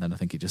 And then I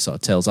think it just sort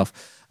of tails off.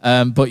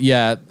 But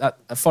yeah,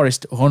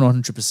 Forest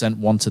 100%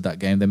 wanted that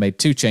game. They made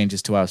 2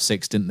 changes to our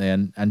 6, didn't they?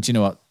 And you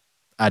know what?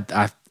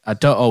 I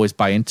don't always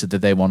buy into the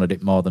they wanted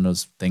it more than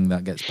us thing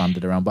that gets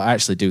banded around. But I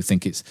actually do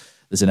think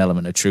there's an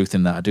element of truth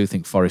in that. I do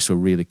think Forest were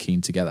really keen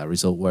to get that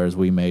result, whereas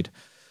we made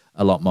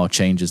a lot more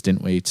changes,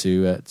 didn't we,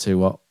 to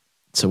what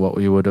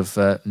we would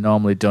have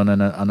normally done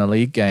on a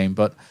league game.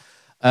 But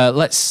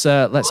let's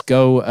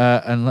go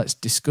and let's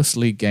discuss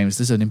league games.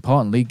 There's an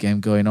important league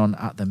game going on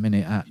at the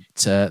minute at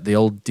the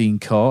old Dean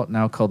Court,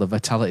 now called the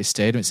Vitality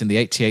Stadium. It's in the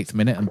 88th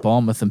minute, and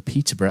Bournemouth and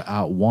Peterborough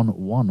are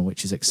 1-1,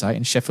 which is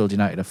exciting. Sheffield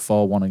United are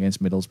 4-1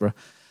 against Middlesbrough.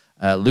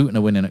 Luton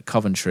are winning at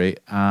Coventry,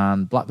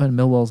 and Blackburn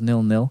Millwall's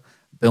 0-0.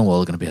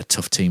 Millwall are going to be a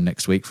tough team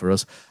next week for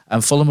us.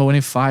 And Fulham are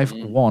winning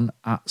 5-1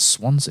 at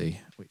Swansea,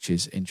 which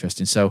is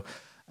interesting. So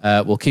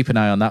we'll keep an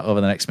eye on that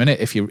over the next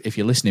minute. If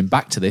you're listening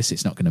back to this,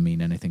 it's not going to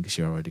mean anything because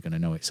you're already going to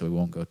know it, so we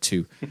won't go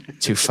too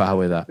far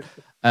with that.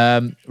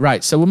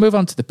 Right, so we'll move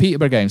on to the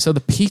Peterborough game. So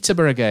the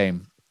Peterborough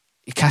game,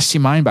 you cast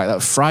your mind back. That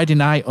was Friday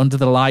night under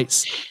the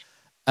lights.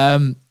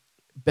 Bit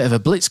of a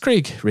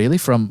blitzkrieg, really,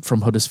 from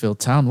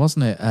Huddersfield Town,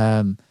 wasn't it?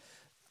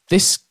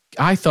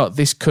 I thought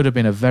this could have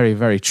been a very,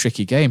 very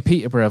tricky game.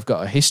 Peterborough have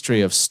got a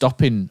history of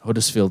stopping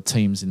Huddersfield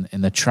teams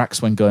in their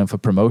tracks when going for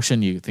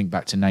promotion. You think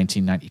back to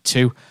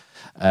 1992.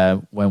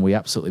 When we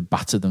absolutely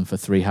battered them for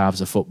 3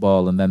 halves of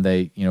football, and then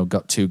they,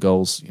 got 2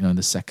 goals, in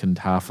the second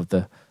half of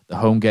the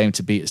home game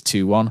to beat us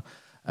 2-1.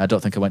 I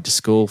don't think I went to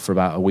school for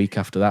about a week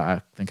after that.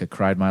 I think I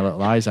cried my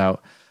little eyes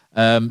out.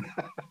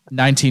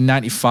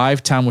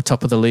 1995, Town were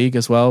top of the league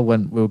as well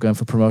when we were going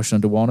for promotion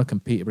under Warnock,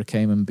 and Peterborough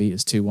came and beat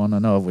us 2-1. I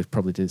know we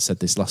probably said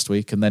this last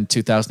week. And then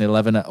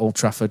 2011 at Old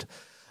Trafford.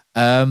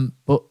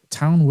 But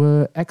Town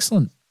were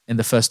excellent in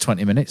the first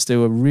 20 minutes. They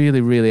were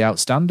really, really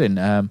outstanding.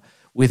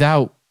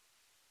 Without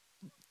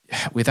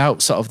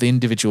sort of the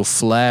individual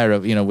flair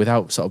of,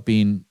 without sort of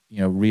being,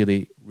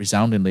 really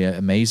resoundingly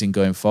amazing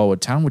going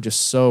forward. Town were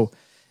just so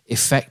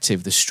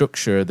effective. The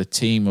structure of the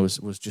team was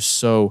just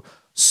so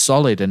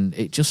solid, and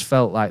it just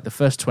felt like the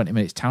first 20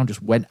 minutes, Town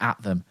just went at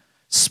them,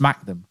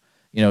 smacked them.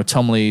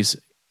 Tom Lees,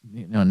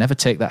 never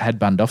take that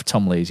headband off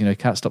Tom Lees. He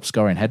can't stop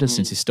scoring headers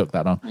since he stuck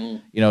that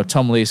on.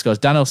 Tom Lees scores.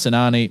 Daniel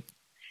Sinani,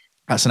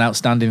 that's an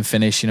outstanding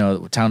finish.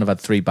 Town have had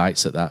 3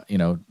 bites at that.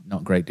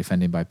 Not great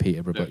defending by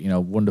Peterborough, but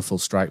wonderful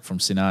strike from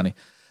Sinani.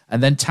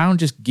 And then Town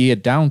just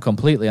geared down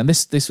completely. And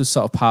this was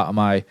sort of part of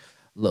my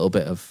little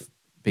bit of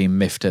being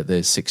miffed at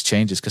the 6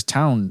 changes, because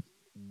Town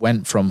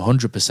went from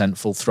 100%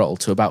 full throttle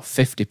to about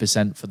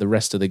 50% for the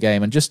rest of the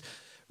game, and just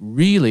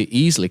really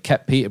easily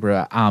kept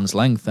Peterborough at arm's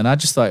length. And I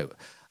just thought,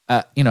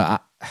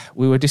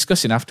 we were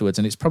discussing afterwards,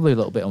 and it's probably a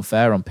little bit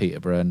unfair on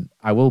Peterborough, and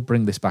I will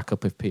bring this back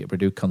up if Peterborough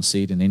do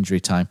concede in injury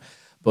time.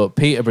 But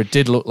Peterborough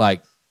did look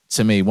like,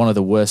 to me, one of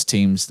the worst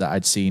teams that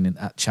I'd seen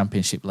at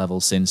championship level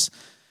since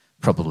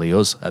probably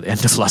us at the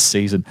end of last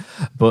season.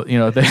 But,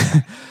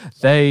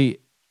 they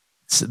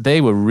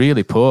were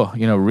really poor,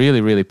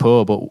 really, really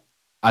poor. But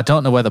I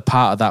don't know whether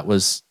part of that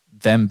was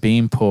them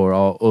being poor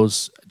or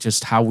us,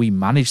 just how we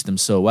managed them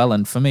so well.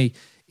 And for me,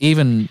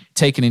 even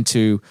taking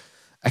into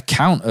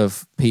account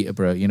of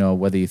Peterborough,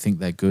 whether you think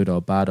they're good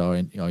or bad or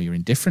you're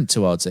indifferent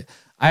towards it,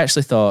 I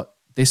actually thought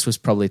this was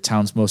probably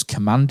Town's most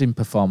commanding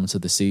performance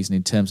of the season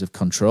in terms of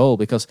control,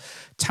 because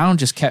Town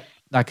just kept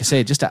like I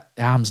say, just at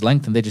arm's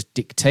length, and they just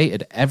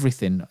dictated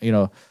everything.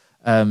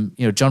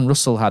 John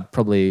Russell had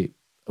probably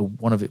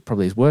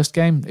his worst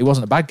game. It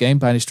wasn't a bad game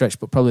by any stretch,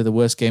 but probably the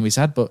worst game he's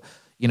had. But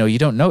you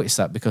don't notice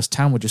that because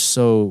Town were just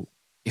so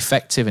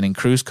effective and in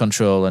cruise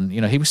control, and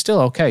he was still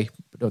okay.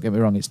 But don't get me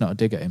wrong, it's not a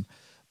dig at him.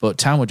 But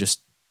Town were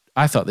just.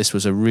 I thought this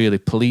was a really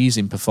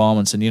pleasing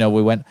performance, and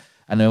we went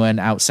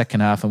out second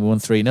half and we won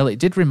 3-0. It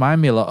did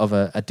remind me a lot of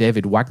a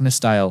David Wagner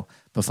style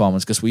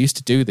performance, because we used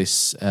to do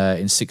this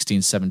in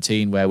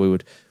 16-17 where we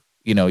would,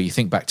 you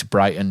think back to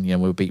Brighton,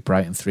 we beat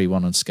Brighton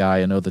 3-1 on Sky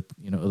and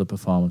other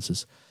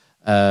performances.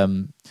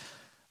 And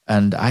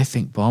I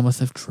think Bournemouth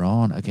have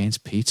drawn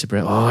against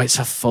Peterborough. Oh, it's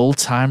a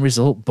full-time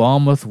result.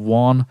 Bournemouth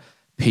 1,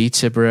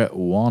 Peterborough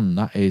 1.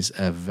 That is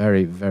a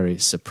very, very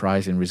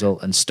surprising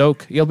result. And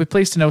Stoke, you'll be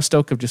pleased to know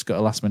Stoke have just got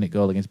a last-minute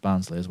goal against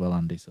Barnsley as well,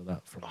 Andy. So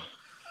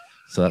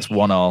that's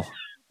 1-1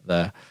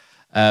 there.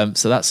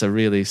 So that's a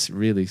really,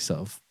 really sort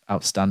of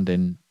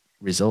outstanding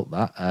result.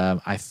 That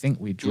I think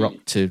we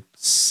dropped to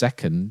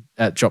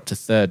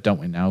third, don't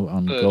we now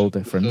on goal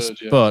difference? Third,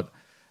 yeah. But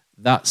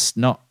that's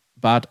not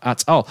bad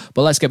at all.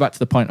 But let's get back to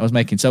the point I was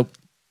making. So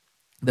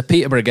the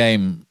Peterborough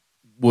game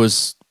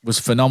was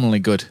phenomenally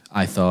good,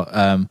 I thought.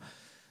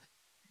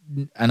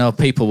 I know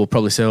people will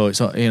probably say,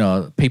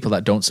 people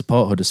that don't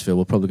support Huddersfield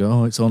will probably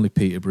go, it's only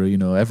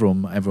Peterborough.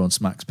 Everyone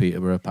smacks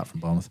Peterborough apart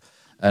from Bournemouth.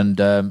 And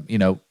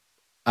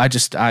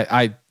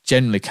I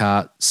genuinely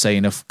can't say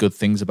enough good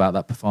things about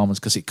that performance,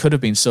 because it could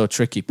have been so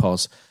tricky,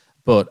 Pos.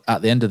 But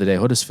at the end of the day,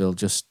 Huddersfield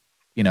just,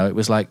 it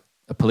was like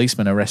a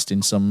policeman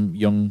arresting some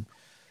young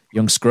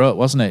scrote,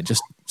 wasn't it?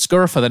 Just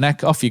score for the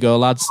neck, off you go,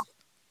 lads.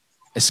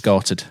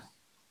 Escorted.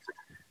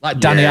 Like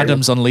Danny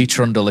Adams on Lee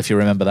Trundle, if you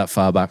remember that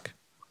far back.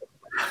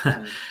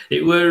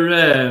 It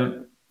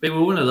were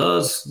one of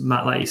those,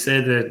 Matt, like you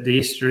said, the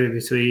history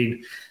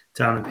between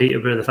Town and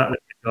Peterborough, the fact that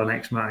we've gone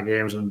X amount of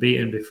games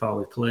unbeaten before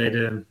we played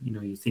them.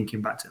 You're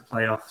thinking back to the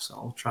playoffs at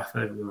Old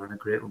Trafford, we were on a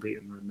great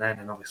unbeaten run then,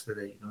 and obviously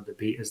they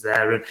beat us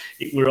there, and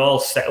we're all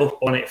set up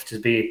on it to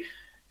be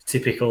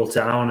typical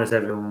Town, as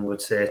everyone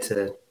would say,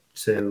 to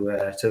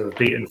have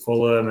beaten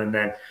Fulham, and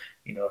then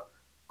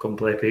come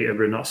play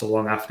Peterborough not so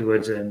long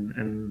afterwards,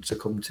 and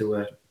succumb to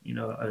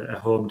a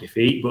home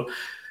defeat. But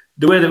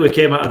the way that we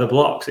came out of the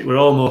blocks, it were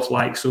almost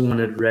like someone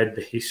had read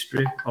the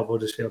history of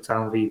Huddersfield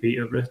Town v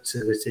Peterborough to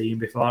the team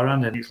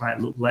beforehand, and it's like,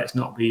 look, let's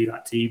not be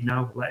that team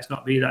now. Let's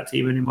not be that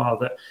team anymore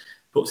that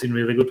puts in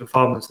really good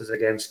performances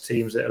against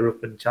teams that are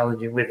up and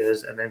challenging with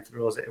us, and then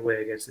throws it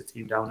away against the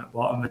team down at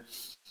bottom. And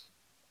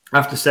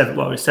after 7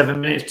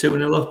 minutes,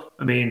 2-0 up.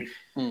 I mean,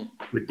 we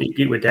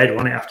were dead,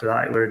 wasn't it? After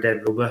that, we were a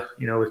dead rubber.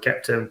 We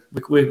kept them.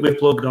 We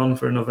plugged on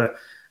for another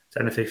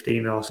 10 or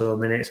 15 or so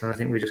minutes, and I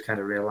think we just kind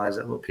of realised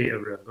that, look,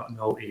 Peterborough have got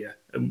no here,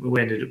 and we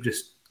ended up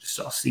just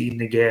sort of seeing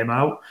the game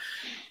out.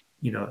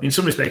 In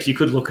some respects, you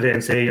could look at it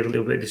and say you're a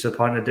little bit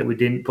disappointed that we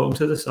didn't put them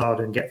to the sword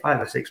and get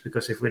 5 or 6,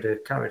 because if we'd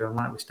have carried on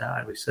like we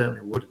started, we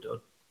certainly would have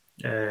done.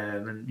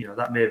 And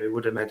that maybe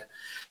would have made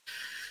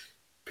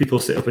people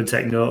sit up and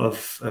take note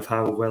of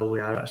how well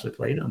we are actually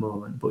playing at the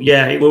moment. But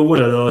yeah, it were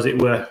one of those.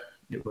 It were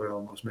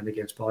almost men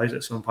against boys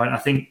at some point. I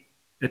think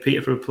the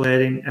Peterborough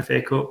played in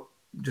FA Cup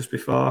just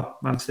before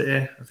Man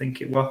City, I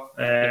think it was.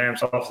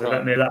 So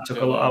obviously that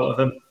took a lot out of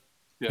them.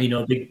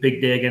 Yeah.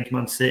 Big day against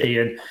Man City,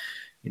 and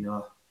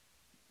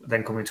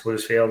then coming to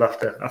Huddersfield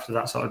after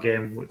that sort of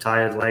game with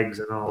tired legs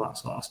and all that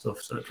sort of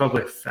stuff.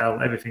 So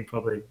everything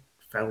probably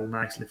fell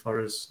nicely for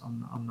us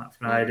on that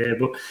Friday.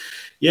 But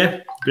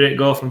yeah, great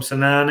goal from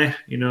Sanani.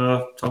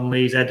 Tom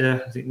Lee's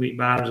header. I think we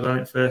bar as well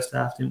in first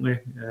half, didn't we?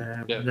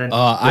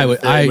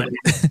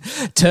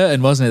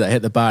 Turton, wasn't it, that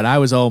hit the bar? I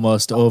was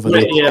almost over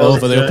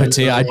the upper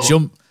tee. I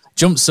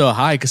jumped so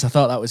high because I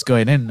thought that was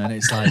going in, and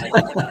it's like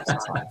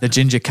the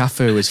Ginger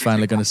Cafu was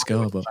finally going to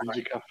score. But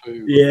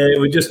yeah,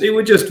 it was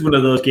just one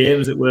of those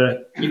games that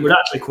it was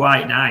actually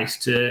quite nice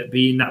to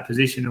be in that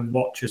position and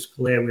watch us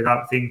play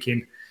without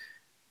thinking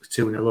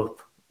 2-0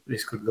 up.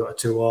 This could go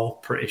to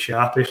 2-2 pretty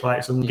sharpish,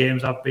 like some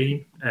games have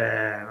been.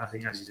 I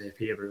think, as you say,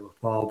 Peterborough were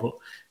poor, but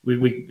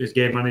we as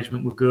game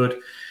management were good.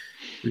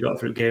 We got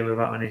through the game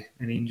without any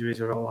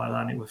injuries or all like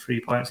that, and it was 3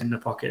 points in the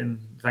pocket, and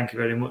thank you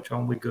very much,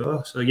 on we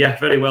go. So yeah,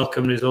 very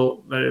welcome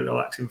result, very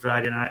relaxing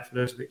Friday night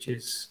for us, which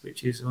is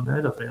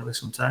unheard of really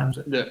sometimes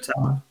at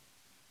time.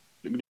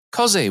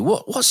 Cozzy,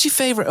 what's your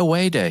favourite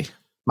away day?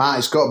 Matt,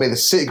 it's got to be the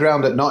City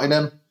Ground at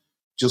Nottingham.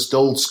 Just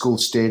old school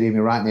stadium,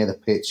 you're right near the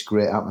pitch,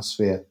 great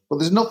atmosphere. But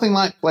there's nothing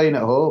like playing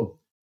at home.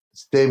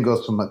 The same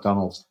goes for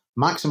McDonald's.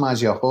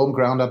 Maximise your home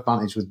ground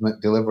advantage with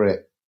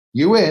McDelivery.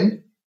 You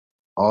in?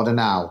 Order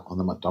now on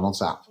the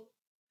McDonald's app.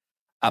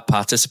 At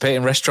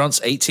participating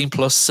restaurants, 18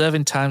 plus,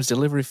 serving times,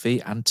 delivery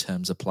fee and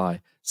terms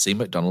apply. See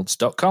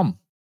mcdonalds.com.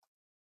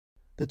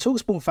 The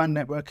TalkSport Fan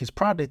Network is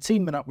proudly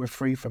teaming up with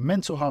Free for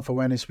Mental Health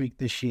Awareness Week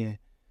this year.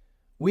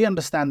 We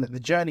understand that the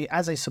journey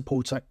as a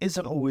supporter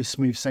isn't always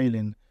smooth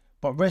sailing,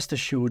 but rest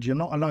assured you're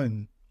not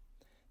alone.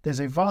 There's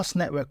a vast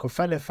network of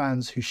fellow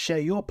fans who share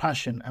your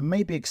passion and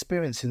may be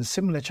experiencing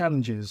similar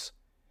challenges.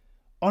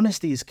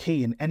 Honesty is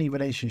key in any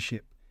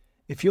relationship.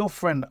 If your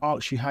friend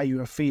asks you how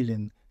you are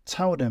feeling,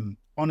 Tell them,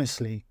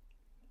 honestly.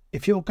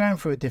 If you're going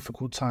through a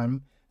difficult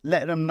time,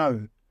 let them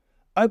know.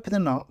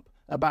 Opening up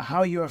about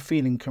how you are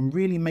feeling can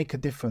really make a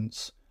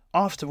difference.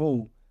 After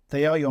all,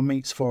 they are your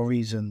mates for a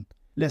reason.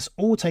 Let's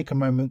all take a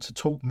moment to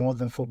talk more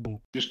than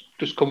football.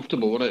 Just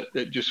comfortable, wasn't it?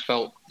 It just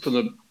felt, from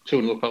the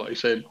 2-0 like you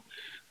said,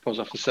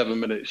 after 7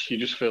 minutes, you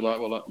just feel like,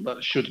 well,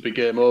 that should be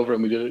game over,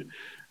 and we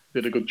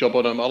did a good job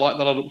on him. I like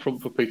that lad up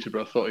front for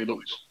Peterborough. I thought he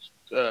looked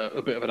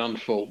a bit of an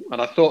handful.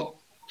 And I thought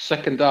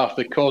second half,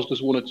 they caused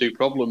us 1 or 2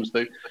 problems.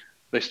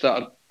 They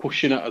started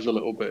pushing at us a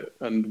little bit,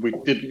 and we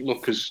didn't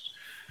look as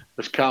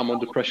calm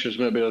under pressure as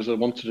maybe as I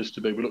wanted us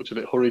to be. We looked a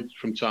bit hurried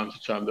from time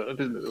to time. I didn't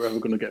think they were ever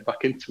going to get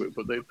back into it,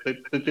 but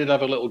they did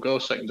have a little go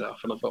second half,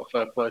 and I thought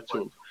fair play to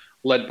them,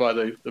 led by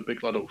the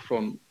big lad up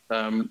front.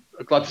 I'm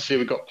glad to see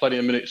we got plenty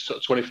of minutes,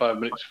 25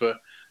 minutes for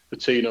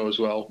Tino as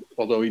well,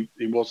 although he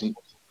wasn't.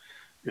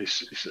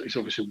 He's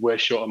obviously way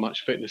short of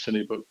match fitness,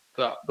 isn't he?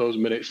 But those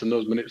minutes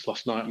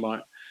last night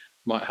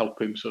might help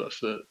him, so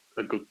that's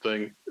a good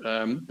thing.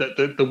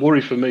 The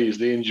worry for me is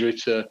the injury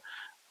to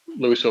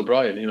Lewis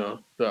O'Brien. You know,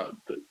 that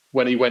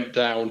when he went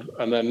down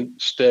and then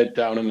stayed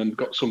down and then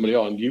got somebody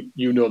on,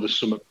 you know there's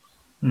something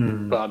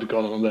bad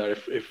going on there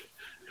if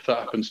that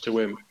happens to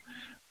him.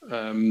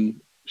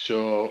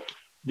 So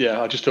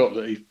yeah, I just hope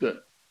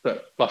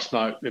that last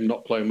night him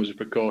not playing was a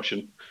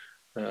precaution,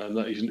 and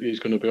that he's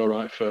going to be all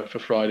right for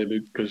Friday,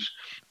 because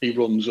he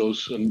runs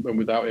us, and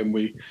without him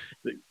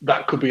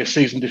that could be a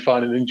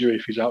season-defining injury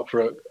if he's out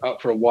for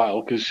a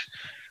while, because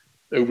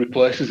who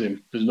replaces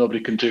him? There's nobody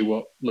can do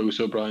what Lewis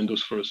O'Brien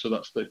does for us. So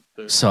that's the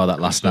saw that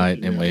last night,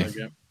 didn't we?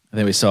 I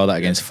think we saw that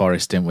against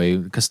Forest, didn't we?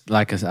 Because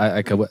like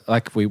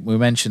we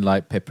mentioned,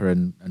 like Pippa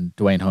and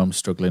Dwayne Holmes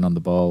struggling on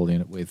the ball, you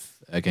know,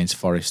 with against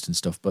Forest and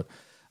stuff, but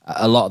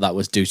a lot of that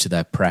was due to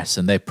their press,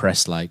 and they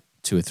press like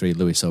 2 or 3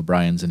 Lewis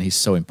O'Briens, and he's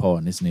so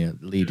important, isn't he?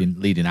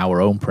 Leading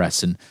our own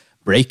press and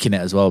breaking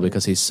it as well,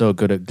 because he's so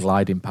good at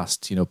gliding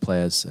past, you know,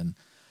 players, and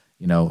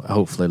you know,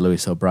 hopefully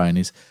Lewis O'Brien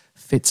is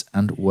fit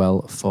and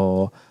well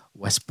for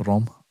West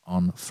Brom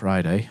on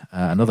Friday.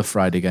 Another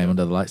Friday game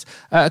under the lights.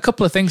 A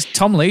couple of things.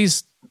 Tom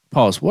Lees,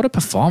 pause. What a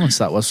performance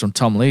that was from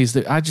Tom Lees.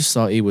 I just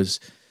thought he was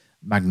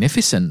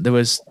magnificent. There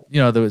was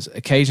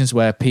occasions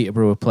where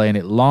Peterborough were playing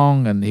it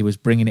long, and he was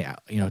bringing it,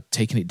 you know,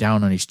 taking it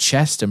down on his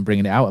chest and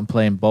bringing it out and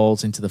playing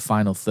balls into the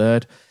final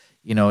third.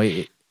 You know,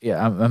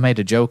 I made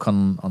a joke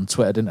on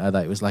Twitter, didn't I,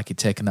 that it was like he'd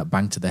taken that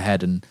bang to the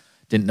head and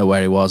didn't know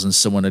where he was, and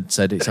someone had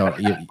said, "It's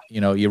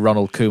you're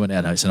Ronald Koeman."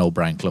 Yeah, no, it's an old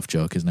Brian Clough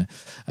joke, isn't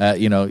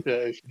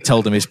it?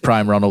 Told him his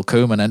prime Ronald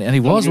Koeman, and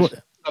he was. Yeah,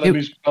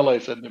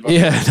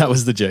 that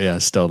was the joke. Yeah, I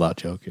stole that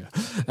joke. Yeah,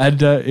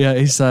 and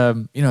he's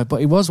but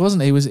he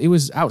wasn't he? He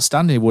was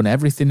outstanding. He won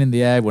everything in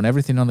the air, won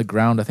everything on the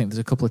ground. I think there's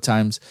a couple of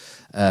times,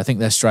 I think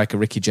their striker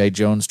Ricky J.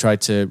 Jones tried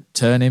to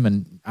turn him,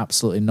 and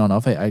absolutely none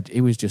of it.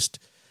 He was just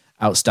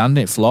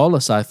outstanding,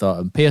 flawless, I thought.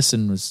 And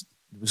Pearson was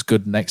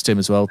good next to him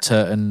as well.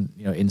 Turton,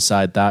 you know,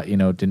 inside that, you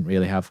know, didn't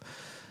really have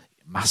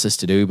masses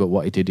to do, but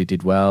what he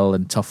did well.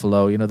 And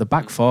Toffolo, you know, the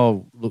back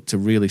four looked a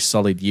really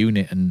solid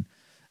unit, and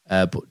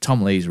but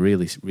Tom Lees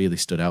really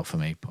stood out for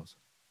me.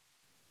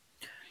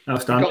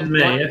 Outstanding,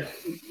 yeah.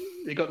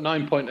 He got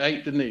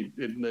 9.8, didn't he?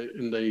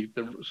 In the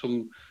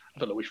some, I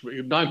don't know which,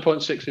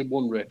 9.6 in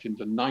one rating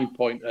and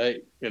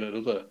 9.8 in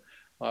another.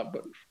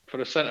 But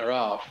for a centre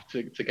half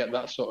to get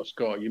that sort of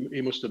score,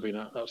 he must have been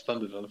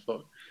outstanding. And I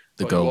thought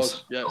the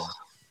goals. Yes.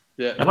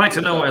 Yeah. I'd like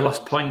to know what I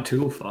lost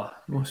 0.2 for.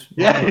 What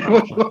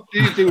did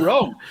you do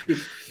wrong?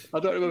 I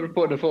don't remember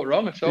putting a foot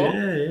wrong at all.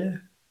 Yeah.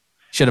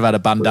 Should have had a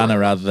bandana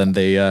rather than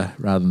the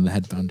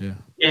headband.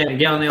 Yeah,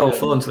 get on the old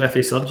phone to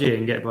Effie Sodgy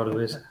and get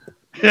Brodowitz.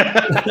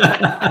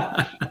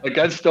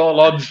 Against all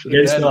odds.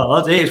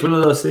 Hey, it's one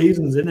of those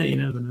seasons, isn't it? You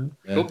never know.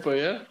 Yeah.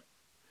 But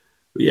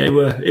yeah, he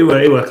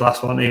were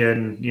class, wasn't he?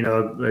 And you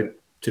know, like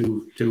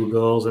two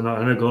goals and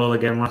a goal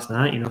again last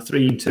night. You know,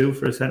 3-2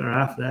 for a centre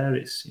half there.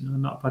 It's, you know,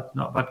 not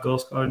a bad goal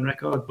scoring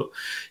record. But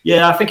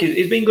yeah, I think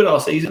he's been good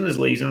all season as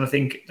Lees, and I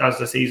think as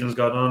the season's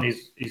gone on,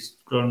 he's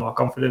grown more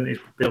confident. He's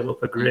built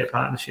up a great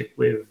partnership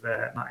with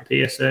Matty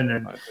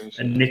Pearson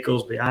and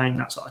Nichols behind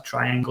that sort of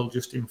triangle,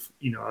 just in,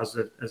 you know, as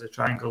a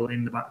triangle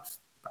in the back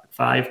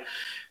five.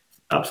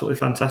 Absolutely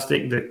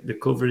fantastic. They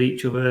cover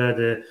each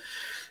other.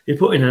 He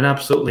put in an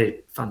absolutely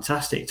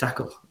fantastic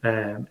tackle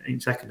in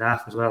second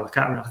half as well. I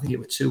can't remember. I think it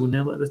was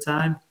 2-0 at the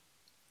time.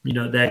 You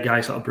know, their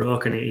guy sort of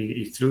broke and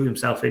he threw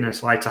himself in a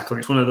slide tackle.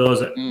 And it's one of those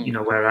that, you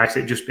know, where I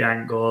sit just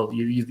behind goal.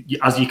 You,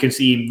 as you can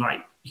see him,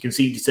 like, you can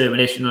see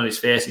determination on his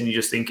face, and you're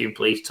just thinking,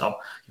 please, Tom,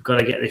 you've got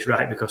to get this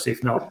right, because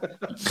if not,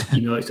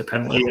 you know, it's a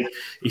penalty.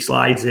 He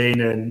slides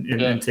in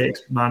and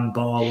takes man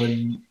ball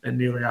and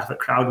nearly half a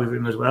crowd with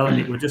him as well. And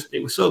it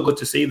was so good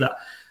to see that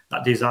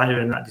desire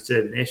and that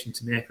determination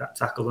to make that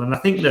tackle. And I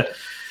think that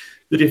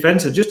the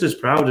defence are just as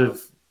proud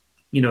of,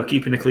 you know,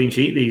 keeping a clean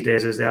sheet these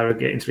days as they are of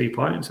getting 3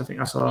 points. I think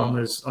I saw on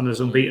his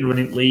unbeaten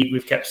running league,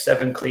 we've kept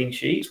 7 clean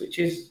sheets, which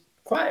is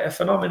quite a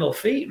phenomenal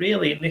feat,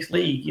 really, in this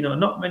league. You know,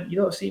 you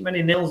don't see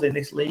many nils in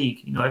this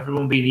league. You know,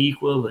 everyone being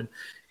equal, and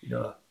you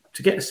know,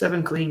 to get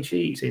 7 clean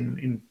sheets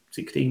in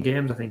 16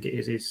 games, I think it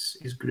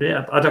is great.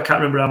 I can't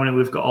remember how many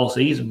we've got all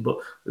season, but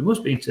we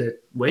must be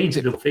way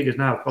into double figures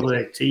now,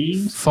 probably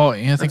teens.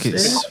 14, I think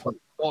it's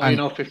 14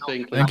 or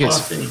 15. I think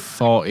it's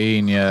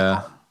 14,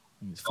 yeah.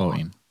 It's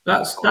 14.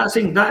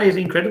 That is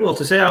incredible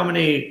to say how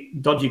many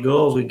dodgy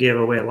goals we gave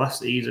away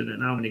last season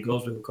and how many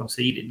goals we were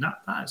conceding.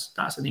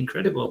 That's an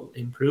incredible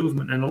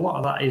improvement, and a lot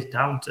of that is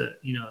down to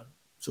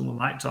someone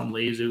like Tom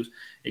Lees, who's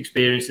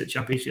experienced at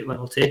championship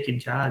level, taking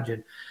charge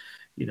and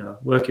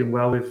working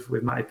well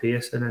with Matty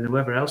Pearson and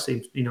whoever else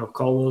seems.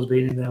 Colwell's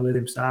been in there with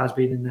him, Starr's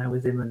been in there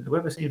with him, and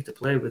whoever seems to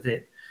play with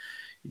it,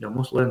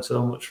 must learn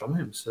so much from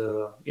him.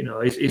 So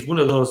he's one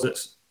of those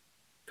that's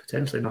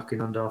potentially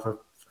knocking on door for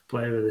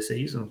player of the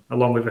season,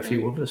 along with a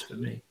few others for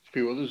me. A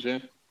few others, yeah.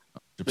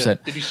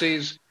 100%. Did you see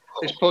his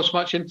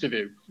post-match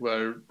interview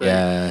where?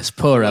 Yes,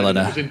 poor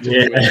Eleanor.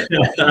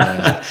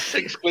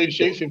 6 clean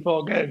sheets in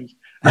 4 games.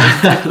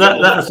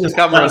 That's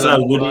how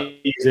good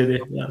he is, isn't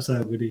it? That's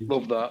how good he is.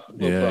 Love that.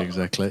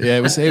 Exactly. Yeah,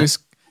 it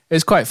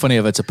was quite funny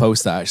of her to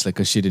post that actually,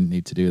 because she didn't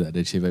need to do that,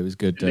 did she? But it was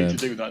good. Didn't need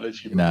to do that, did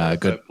she? Nah,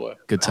 good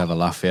to have a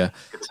laugh. Yeah.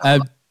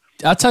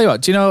 I'll tell you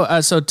what. Do you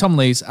know? So Tom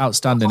Lee's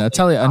outstanding. I'll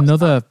tell you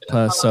another.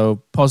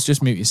 So pause.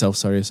 Just mute yourself.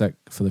 Sorry a sec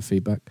for the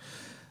feedback.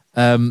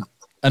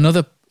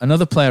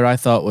 Another player I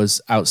thought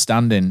was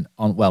outstanding.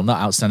 Not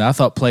outstanding. I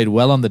thought played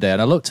well on the day.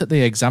 And I looked at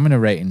the Examiner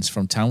ratings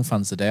from Town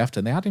fans the day after,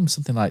 and they had him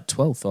something like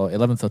 12th or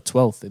 11th or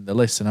 12th in the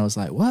list. And I was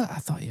like, what? I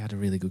thought he had a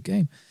really good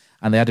game.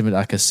 And they had him at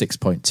like a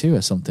 6.2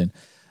 or something.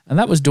 And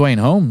that was Dwayne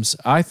Holmes.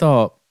 I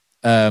thought,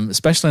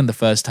 especially in the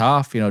first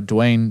half,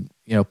 Dwayne,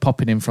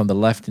 popping in from the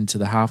left into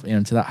the half,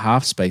 into that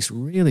half space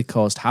really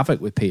caused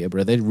havoc with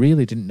Peterborough. They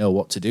really didn't know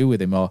what to do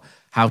with him or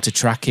how to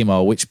track him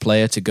or which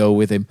player to go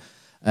with him.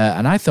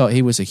 And I thought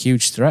he was a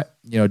huge threat,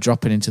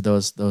 dropping into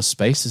those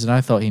spaces. And I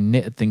thought he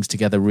knitted things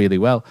together really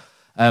well.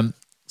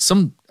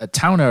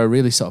 Town are a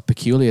really sort of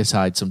peculiar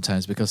side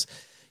sometimes because,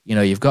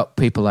 you've got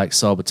people like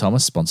Sorba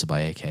Thomas, sponsored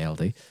by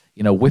AKLD,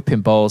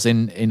 whipping balls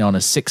in on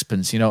a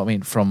sixpence,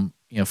 from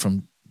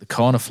the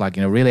corner flag,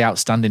 really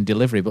outstanding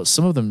delivery. But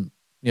some of them,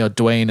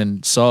 Dwayne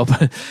and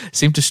Sorba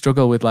seem to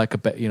struggle with like the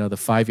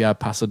 5-yard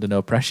pass under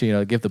no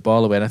pressure, give the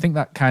ball away. And I think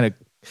that kind of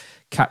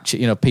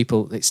capture,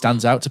 people, it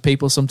stands out to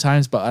people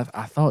sometimes, but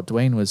I thought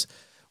Dwayne was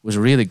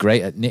really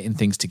great at knitting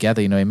things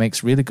together. He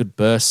makes really good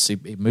bursts.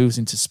 He moves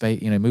into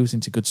space, moves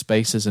into good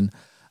spaces. And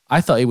I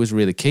thought he was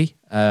really key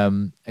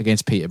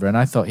against Peterborough. And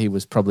I thought he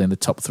was probably in the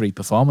top 3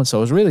 performers. So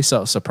I was really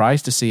sort of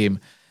surprised to see him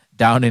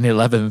down in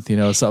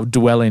 11th, sort of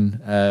dwelling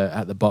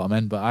at the bottom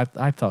end. But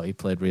I thought he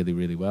played really,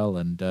 really well.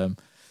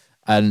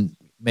 And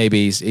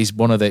maybe he's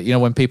one of the,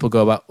 when people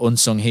go about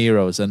unsung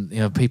heroes and,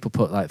 people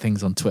put like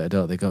things on Twitter,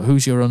 don't they? Go,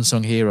 who's your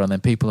unsung hero? And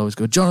then people always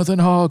go, Jonathan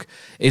Hogg.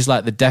 He's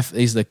like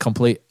he's the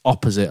complete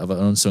opposite of an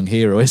unsung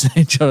hero, isn't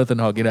he? Jonathan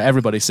Hogg,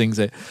 everybody sings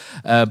it.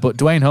 But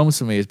Dwayne Holmes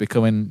for me is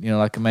becoming,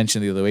 like I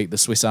mentioned the other week, the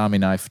Swiss Army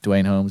knife,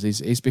 Dwayne Holmes.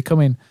 He's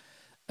becoming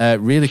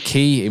really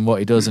key in what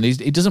he does. And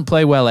he doesn't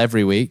play well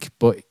every week,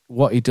 but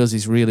what he does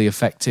is really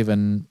effective.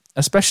 And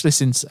especially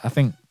since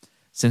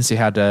he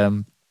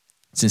had,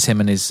 since him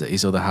and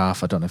his other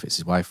half, I don't know if it's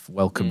his wife,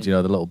 welcomed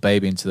the little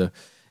baby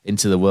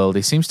into the world.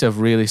 He seems to have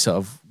really sort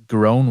of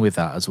grown with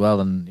that as well.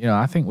 And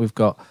I think we've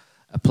got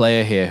a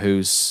player here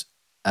who's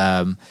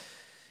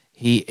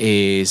he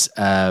is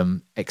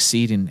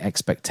exceeding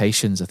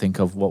expectations. I think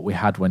of what we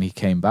had when he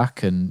came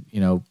back. And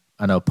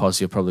I know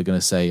Poz, you're probably going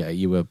to say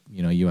you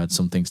had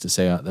some things to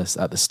say at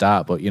the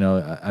start, but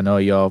I know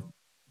you're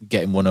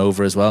getting one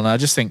over as well. And I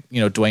just think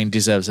Dwayne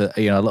deserves a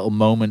little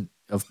moment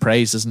of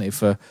praise, doesn't he,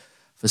 for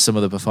some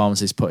of the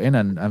performances put in,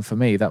 and for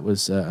me that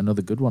was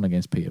another good one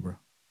against Peterborough.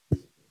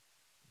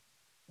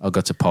 I'll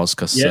go to pause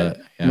because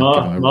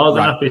more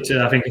than happy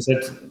to. I think I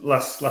said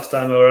last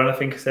time we were on. I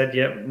think I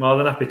said more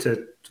than happy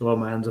to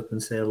hold my hands up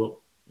and say,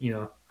 look,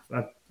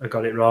 I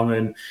got it wrong,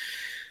 and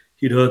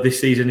this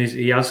season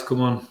he has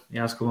come on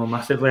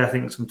massively. I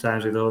think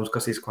sometimes with Holmes,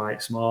 because he's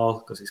quite small,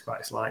 because he's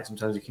quite slight,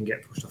 sometimes he can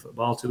get pushed off the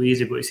ball too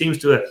easy. But he seems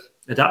to have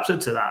adapted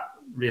to that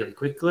really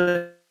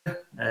quickly.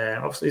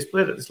 Obviously, he's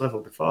played at this level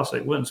before, so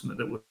it wasn't something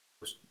that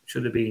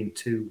should have been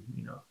too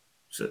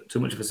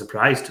much of a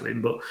surprise to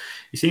him. But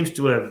he seems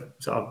to have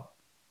sort of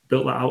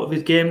built that out of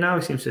his game now.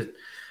 He seems to,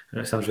 I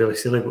know it sounds really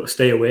silly, but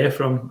stay away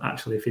from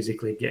actually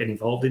physically getting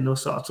involved in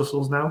those sort of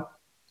tussles now,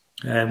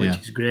 which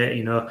is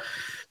great.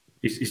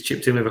 He's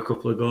chipped in with a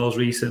couple of goals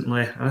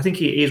recently, and I think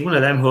he's one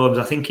of them Holmes.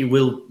 I think he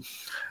will.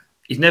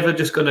 He's never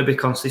just going to be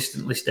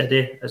consistently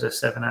steady as a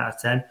 7 out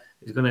of 10.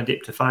 He's going to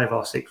dip to 5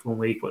 or 6 one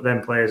week, but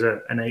then plays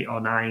an 8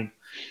 or 9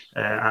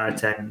 out of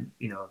 10,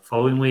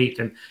 following week.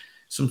 And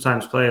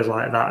sometimes players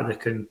like that, they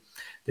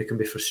can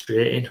be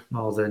frustrating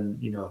more than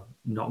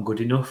not good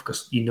enough,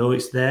 because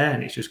it's there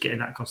and it's just getting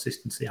that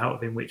consistency out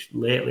of him. Which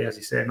lately, as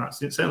you say,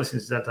 certainly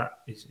since he's had that,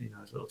 as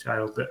a little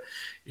child, that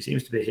he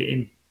seems to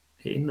be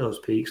hitting those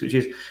peaks,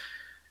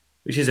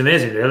 which is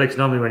amazing, really, because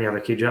normally when you have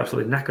a kid, you're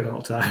absolutely knackered all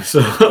the time.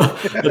 So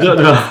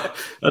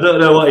I don't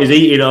know what he's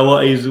eating or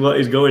what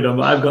he's going on.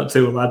 But I've got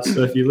 2 lads,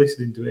 so if you're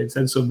listening to it,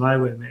 send some my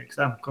way, mate, because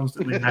I'm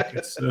constantly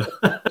knackered. So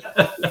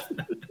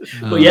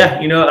But yeah,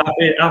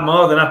 I'm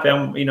more than happy.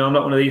 I'm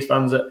not one of these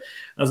fans that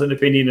has an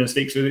opinion and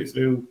sticks with it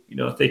through,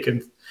 thick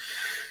and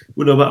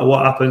well, no matter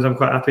what happens. I'm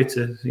quite happy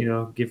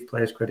to, give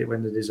players credit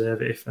when they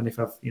deserve it. If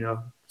I've,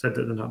 said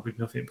that they're not good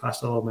enough in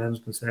past, all my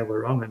can say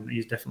we're wrong, and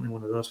he's definitely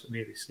one of those for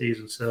me this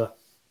season. So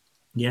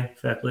yeah,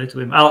 fair play to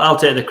him. I'll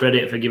take the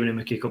credit for giving him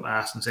a kick up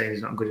arse and saying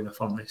he's not good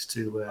enough on this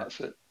to.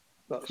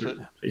 That's it.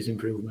 His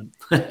improvement.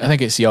 I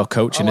think it's your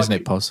coaching, isn't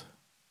it, Poz?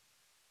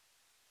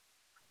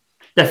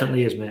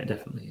 Definitely is, mate.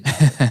 Definitely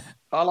is.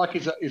 I like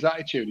his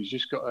attitude. He's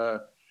just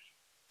got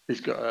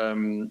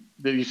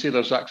you see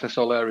those Access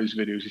All Areas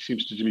videos. He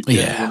seems to be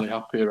genuinely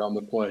happy around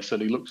the place,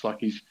 and he looks like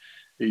he's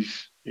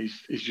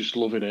just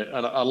loving it.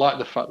 And I like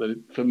the fact that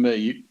for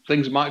me,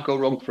 things might go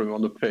wrong for him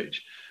on the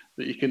pitch,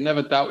 that you can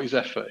never doubt his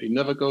effort. He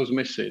never goes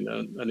missing,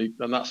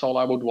 and that's all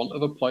I would want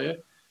of a player,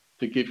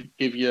 to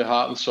give your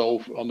heart and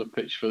soul on the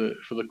pitch for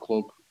the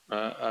club,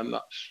 and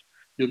that's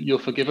you'll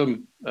forgive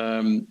him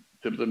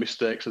the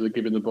mistakes of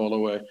giving the ball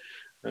away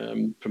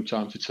from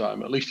time to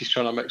time. At least he's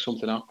trying to make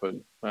something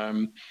happen.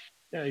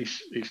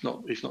 He's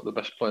not the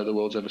best player the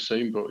world's ever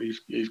seen, but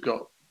he's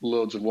got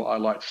loads of what I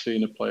like to see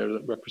in a player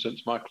that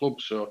represents my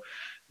club. So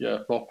yeah,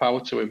 more power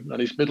to him.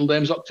 And his middle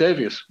name's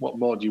Octavius. What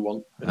more do you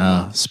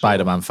want?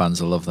 Spider-Man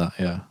fans will love that.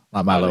 Yeah,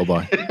 like my little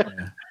boy,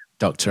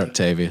 Dr.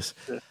 Octavius.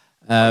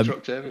 Dr.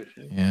 Octavius.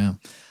 Yeah.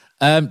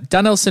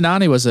 Daniel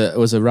Sinani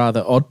was a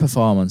rather odd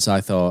performance, I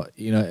thought.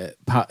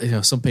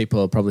 Some people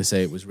will probably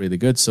say it was really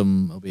good.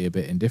 Some will be a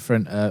bit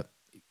indifferent.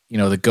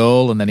 The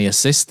goal, and then the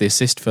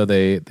assist for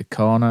the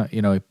corner.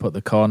 He put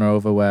the corner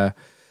over where,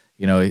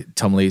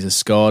 Tom Lees has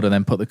scored, and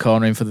then put the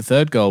corner in for the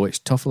third goal,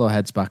 which Toffolo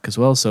heads back as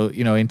well. So,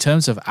 in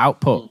terms of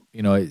output,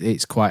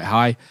 it's quite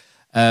high.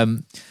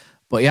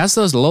 But he has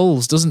those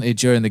lulls, doesn't he,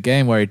 during the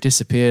game where he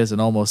disappears and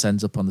almost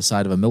ends up on the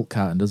side of a milk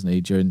carton, doesn't he,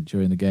 during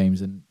the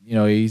games? And,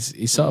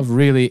 he's sort of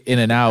really in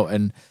and out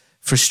and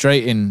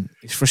frustrating.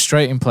 He's a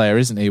frustrating player,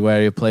 isn't he,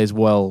 where he plays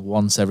well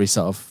once every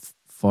sort of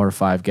 4 or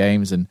 5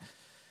 games.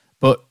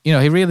 But,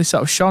 he really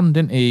sort of shone,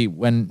 didn't he,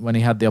 when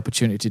he had the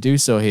opportunity to do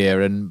so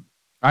here. And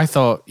I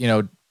thought,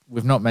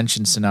 we've not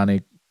mentioned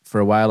Sinani for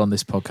a while on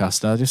this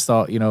podcast. And I just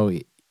thought,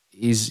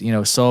 he's,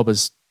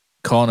 Sorba's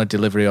corner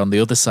delivery on the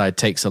other side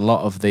takes a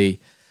lot of the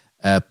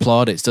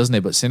plaudits, doesn't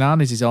it? But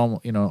Sinani's is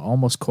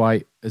almost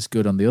quite as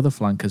good on the other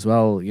flank as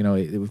well.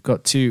 We've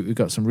got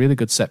some really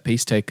good set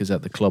piece takers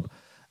at the club,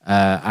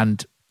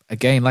 and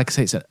again, like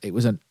I say, it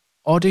was an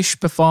oddish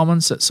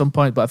performance at some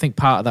point, but I think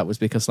part of that was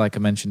because, like I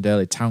mentioned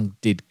earlier, Town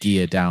did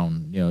gear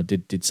down,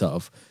 did sort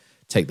of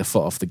take the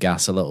foot off the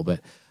gas a little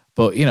bit.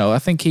 But I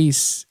think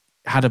he's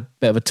had a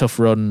bit of a tough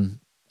run,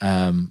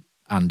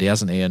 Andy,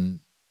 hasn't he? And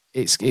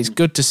it's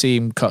good to see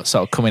him sort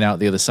of coming out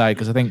the other side,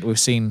 because I think we've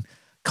seen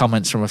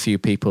comments from a few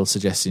people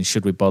suggesting,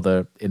 should we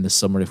bother in the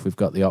summer if we've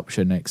got the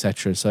option,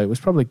 etc. So it was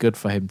probably good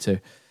for him to,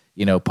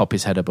 pop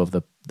his head above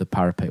the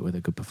parapet with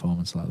a good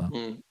performance like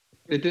that.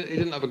 He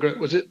didn't have a great.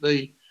 Was it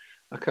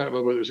I can't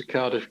remember whether it was a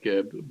Cardiff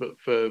game, but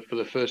for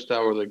the first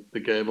hour of the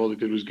game, all he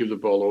did was give the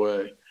ball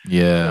away.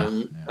 Yeah,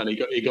 and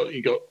he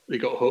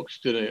got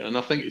hooked, didn't he? And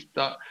I think it's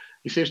that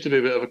he seems to be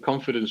a bit of a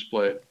confidence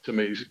player to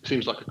me. He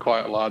seems like a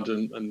quiet lad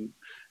and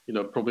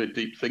probably a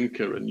deep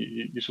thinker, and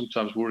you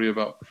sometimes worry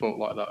about folk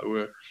like that who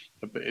are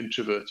a bit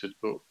introverted.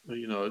 But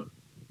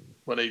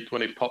when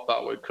he popped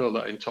that way, curled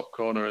that in top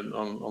corner and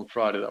on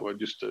Friday, that was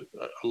just a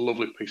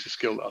lovely piece of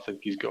skill that I think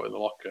he's got in the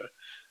locker.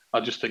 I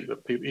just think that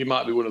he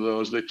might be one of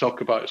those. They talk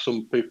about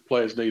some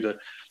players need a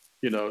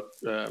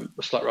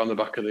slap around the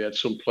back of the head.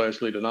 Some players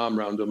need an arm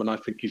around them, and I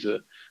think he's a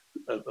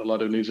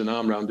lad who needs an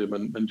arm around him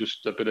and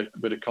just a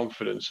bit of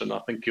confidence. And I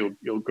think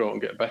he'll go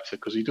and get better,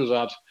 because he does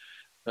add.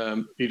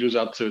 He does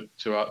add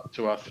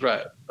to our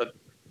threat. But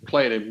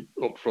playing him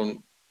up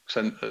front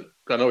centre,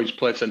 I know he's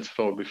played centre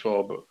forward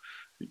before, but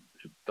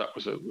that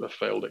was a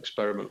failed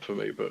experiment for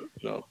me. But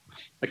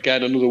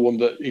again, another one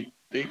that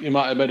he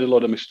might have made a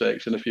lot of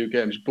mistakes in a few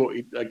games, but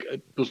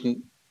it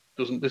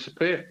doesn't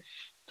disappear.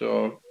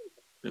 So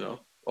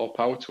all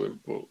power to him.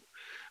 But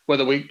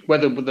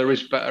whether there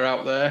is better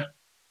out there,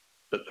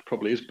 that there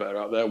probably is better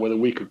out there. Whether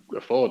we could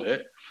afford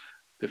it,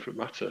 different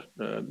matter.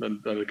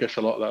 And I guess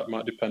a lot of that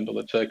might depend on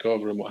the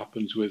takeover and what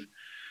happens with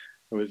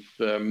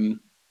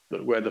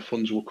where the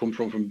funds will come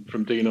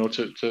from Dino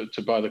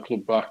to buy the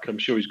club back. I'm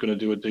sure he's going to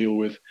do a deal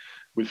with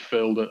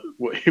Phil that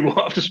he won't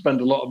have to spend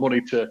a lot of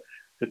money to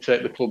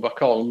take the club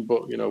back on.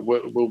 But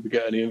will we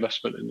get any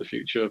investment in the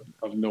future?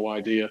 I have no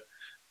idea.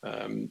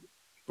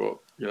 But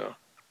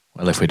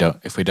well, if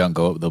we don't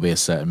go up, there'll be a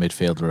certain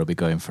midfielder who'll be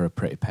going for a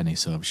pretty penny.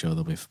 So I'm sure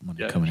there'll be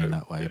money coming in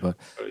that way.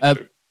 Yeah,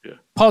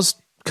 but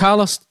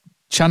Carlos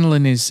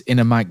channeling his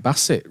inner Mike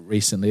Bassett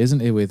recently, isn't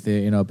he? With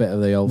the a bit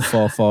of the old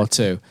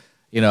 4-4-2.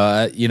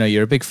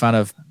 You're a big fan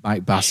of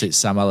Mike Bassett,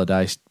 Sam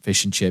Allardyce,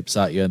 fish and chips,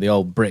 aren't you? The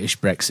old British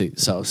Brexit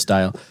sort of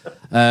style.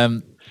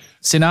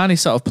 Sinani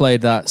sort of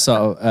played that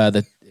sort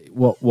of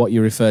what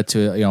you referred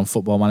to on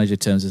Football Manager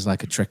terms as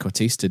like a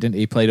trequartista, didn't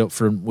he? He played up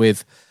front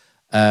with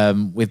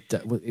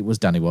it was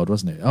Danny Ward,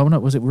 wasn't it? Oh no,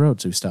 was it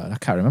Rhodes who started? I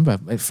can't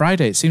remember.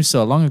 Friday, it seems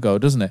so long ago,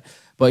 doesn't it?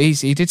 But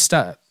he did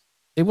start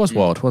It was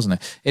Ward, wasn't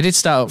it? It did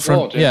start up front.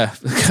 Ward, yeah.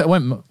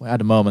 I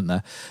had a moment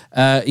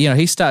there.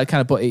 He started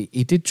kind of, but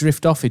he did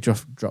drift off. He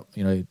dropped,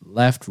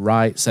 left,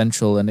 right,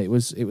 central, and it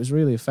was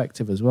really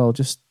effective as well.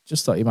 Just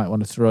thought you might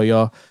want to throw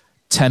your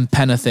 10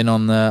 penneth in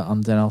on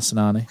Denel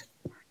Sinani.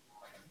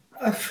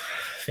 I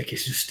think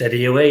he's just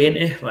steady away,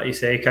 isn't he? Like you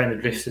say, kind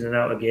of drifts in and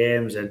out of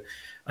games, and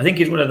I think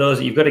he's one of those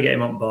that you've got to get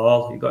him on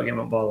ball. You've got to get him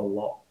on ball a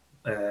lot.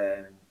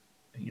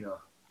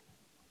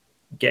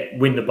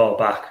 Win the ball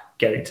back,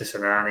 get it to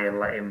Sinani, and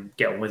let him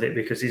get on with it,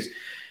 because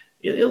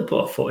he'll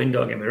put a foot in.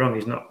 Don't get me wrong.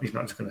 He's not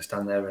just going to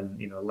stand there and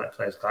let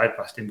players glide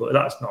past him. But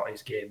that's not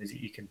his game, is it?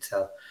 You can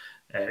tell.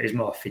 He's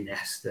more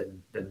finesse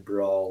than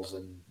brawls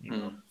and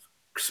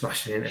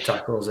smashing into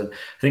tackles. And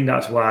I think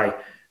that's why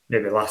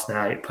maybe last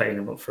night playing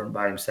him up front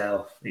by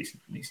himself.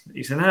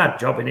 It's an hard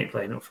job, isn't it,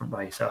 playing up front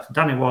by yourself?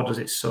 Danny Ward does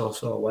it so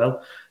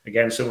well.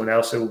 Again, someone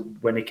else who,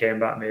 when he came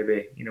back,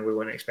 maybe we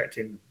weren't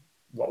expecting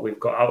what we've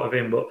got out of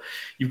him, but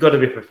you've got to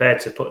be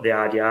prepared to put the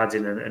hard yards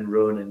in and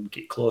run and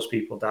close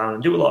people down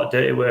and do a lot of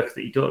dirty work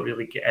that you don't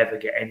really ever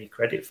get any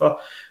credit for.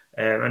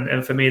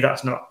 And for me,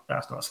 that's not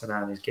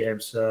Sinani's game.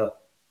 So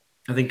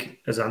I think,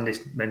 as Andy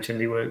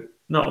mentioned,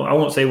 I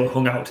won't say we're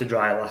hung out to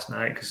dry last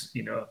night, because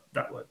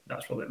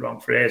that's probably the wrong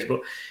phrase, but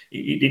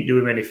it didn't do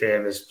him any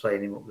favours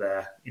playing him up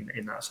there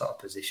in that sort of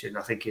position.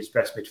 I think his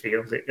best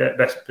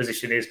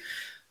position is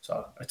sort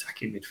of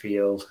attacking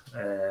midfield.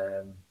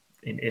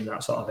 In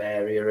that sort of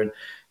area, and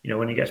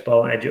when he gets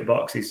ball on edge of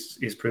box,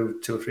 he's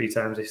proved 2 or 3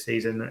 times this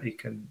season that he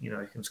can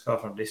score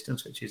from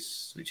distance, which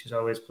is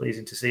always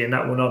pleasing to see. And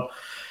that one on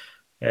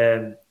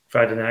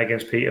Friday night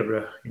against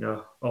Peterborough,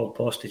 old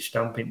postage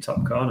stamp in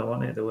top corner,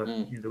 wasn't it? There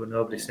were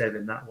nobody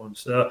saving that one.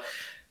 So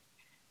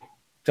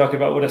talking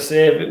about would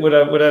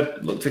I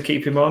look to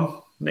keep him on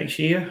next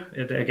year?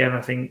 Again,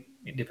 I think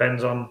it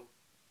depends on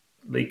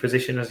league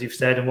position, as you've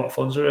said, and what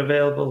funds are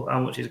available,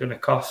 how much it's going to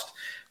cost,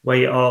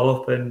 weigh it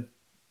all up, and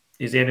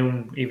is there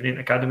anyone even in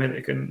academy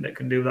that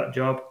can do that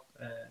job?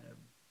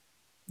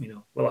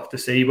 We'll have to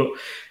see. But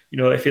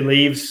if he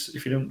leaves,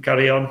 if he don't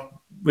carry on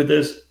with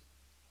us,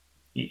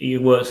 he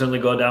won't certainly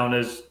go down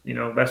as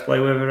best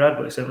player we've ever had,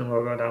 but he certainly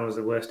won't go down as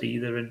the worst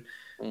either. And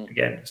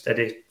again,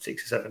 steady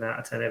 6 or 7 out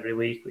of 10 every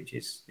week, which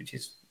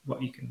is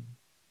what you can.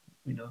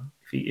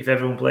 If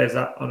everyone plays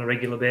that on a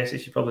regular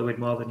basis, you probably win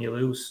more than you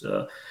lose.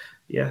 So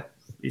yeah,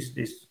 he's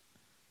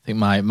I think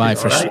my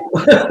frustration.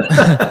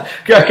 I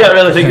can't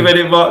really think of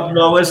any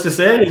more words to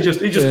say. He's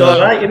just all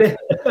right, isn't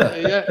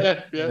he?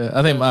 Yeah.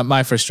 I think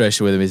my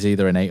frustration with him is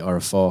either an 8 or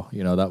a 4.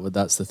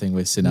 That's the thing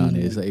with Sinani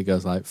is that he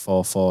goes like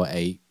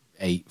 4-4-8,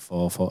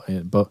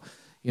 8-4-4. But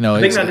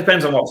I think that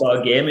depends on what sort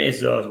of game it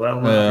is, though, as well.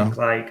 I think,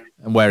 like,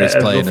 and where he's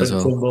playing as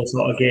well. Tumble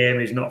sort of game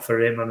is not for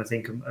him, and I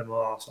think a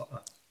more sort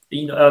of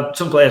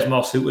some players are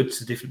more suited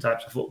to different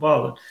types of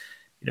football.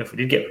 And if we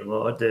did get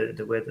promoted,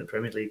 the way that the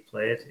Premier League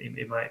played,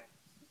 it might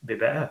be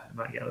better. It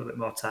might get a little bit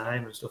more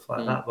time and stuff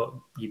like that, but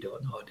you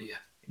don't know, do you?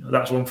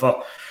 That's one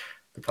for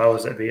the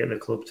powers that be at the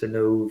club to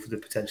know who they're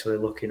potentially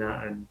looking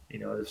at, and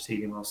they've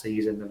seen him all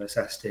season, they've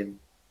assessed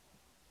him.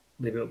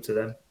 Leave it up to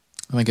them.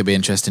 I think it'd be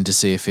interesting to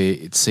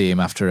see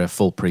him after a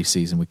full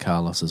pre-season with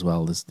Carlos as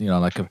well. There's,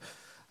 like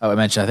I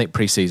mentioned, I think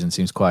pre-season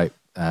seems quite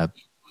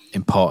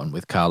important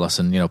with Carlos,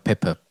 and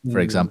Pippa, for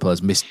example,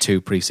 has missed 2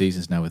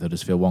 pre-seasons now with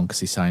Huddersfield. One because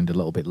he signed a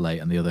little bit late,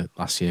 and the other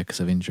last year because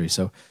of injury.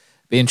 So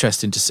be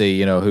interesting to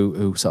see,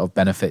 who sort of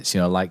benefits,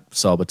 like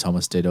Sorba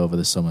Thomas did over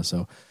the summer.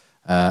 So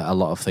a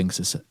lot of things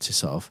to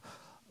sort of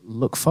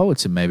look forward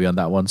to maybe on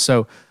that one.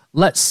 So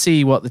let's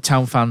see what the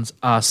Town fans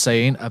are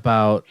saying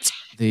about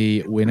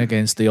the win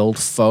against the old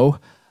foe.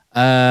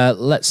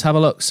 Let's have a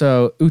look.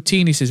 So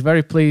Utinis is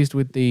very pleased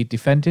with the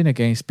defending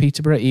against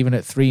Peterborough. Even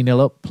at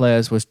 3-0 up,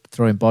 players were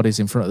throwing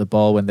bodies in front of the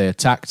ball when they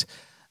attacked.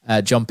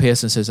 John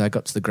Pearson says, I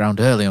got to the ground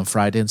early on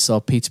Friday and saw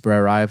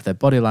Peterborough arrive. Their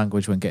body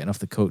language when getting off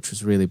the coach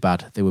was really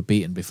bad. They were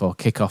beaten before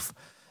kickoff.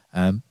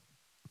 And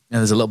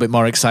there's a little bit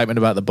more excitement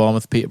about the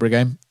Bournemouth-Peterborough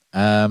game.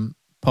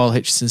 Paul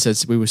Hitchison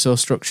says, we were so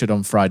structured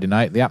on Friday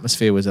night. The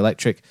atmosphere was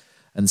electric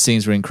and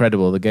scenes were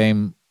incredible. The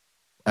game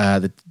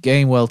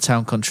well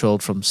Town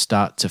controlled from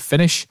start to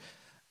finish.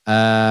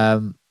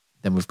 Then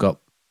we've got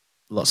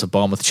lots of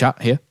Bournemouth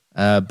chat here.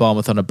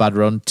 Bournemouth on a bad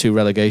run, 2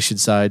 relegation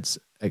sides,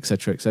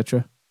 etc.,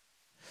 etc.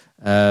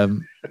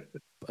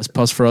 Has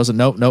Paz frozen?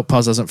 No,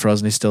 Paz hasn't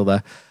frozen. He's still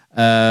there.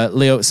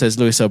 Leo says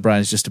Lewis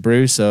O'Brien's just a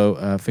bruise,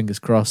 so fingers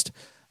crossed.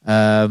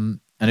 And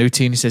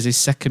Utini says he's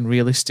second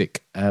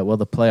realistic. Well,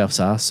 the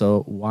playoffs are,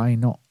 so why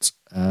not?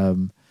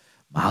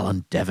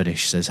 Marlon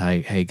Devonish says,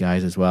 hey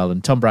guys as well.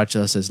 And Tom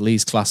Bradshaw says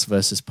Lee's class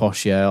versus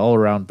Posh, yeah, all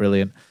around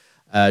brilliant.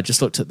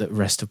 Just looked at the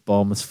rest of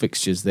Bournemouth's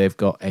fixtures. They've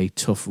got a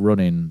tough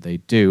run in. They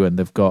do, and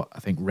they've got, I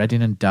think,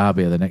 Reading and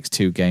Derby are the next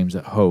 2 games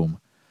at home.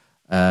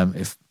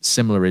 If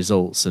similar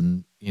results,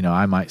 and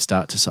I might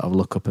start to sort of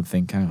look up and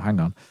think, hang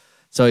on.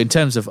 So in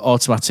terms of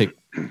automatic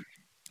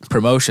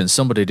promotion,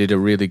 somebody did a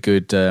really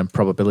good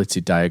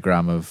probability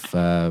diagram of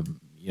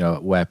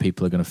where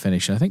people are going to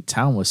finish, and I think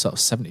Town was sort of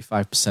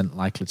 75%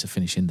 likely to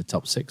finish in the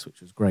top 6,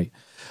 which was great,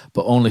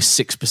 but only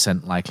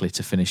 6% likely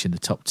to finish in the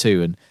top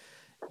 2, and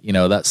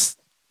that's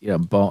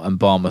and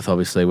Bournemouth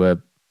obviously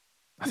were,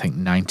 I think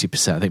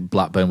 90%. I think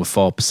Blackburn were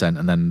 4%,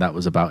 and then that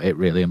was about it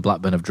really. And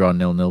Blackburn have drawn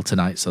 0-0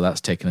 tonight, so that's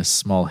taken a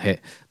small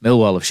hit.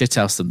 Millwall have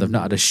shithoused them. They've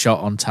not had a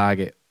shot on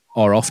target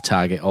or off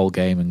target all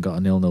game and got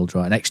a 0-0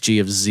 draw. An XG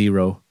of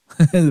 0,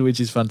 which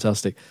is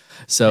fantastic.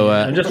 So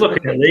I'm just looking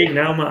at the league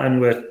now, Matt,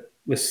 and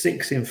we're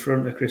 6 in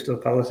front of Crystal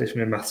Palace, if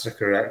my maths are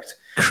correct.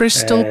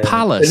 Crystal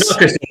Palace? Not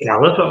Crystal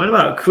Palace, what am I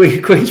about?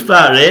 Queen's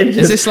Park Rangers.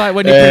 Is this like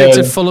when you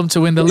predicted Fulham to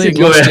win the league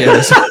last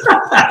year?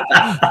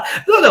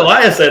 I don't know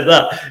why I said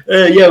that.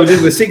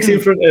 We're 6 in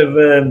front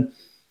of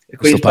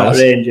Queen's Park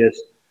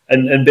Rangers.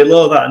 And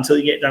below that, until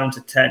you get down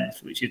to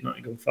 10th, which is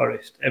Nottingham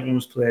Forest,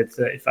 everyone's played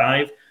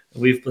 35,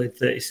 and we've played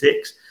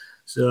 36.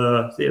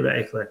 So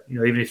theoretically,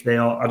 even if they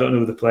all, I don't know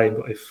who they're playing,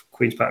 but if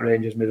Queen's Park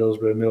Rangers,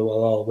 Middlesbrough,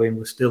 Millwall all win,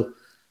 we're still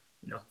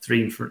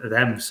 3 in front of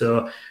them.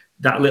 So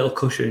that little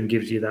cushion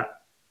gives you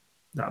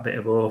that bit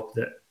of hope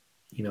that,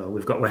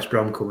 we've got West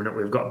Brom coming up,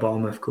 we've got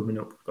Bournemouth coming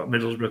up, we've got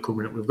Middlesbrough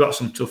coming up, we've got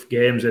some tough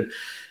games. And,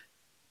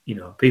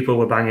 people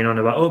were banging on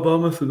about,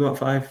 Bournemouth, we've got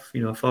 4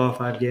 or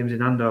 5 games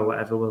in hand or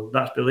whatever. Well,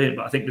 that's brilliant.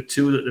 But I think the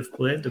 2 that they've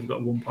played, they've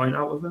got 1 point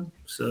out of them.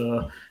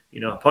 So,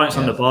 points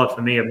on the board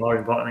for me are more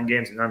important than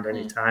games in hand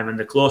any time. And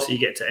the closer you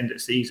get to end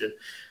of season,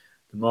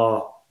 the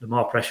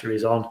more pressure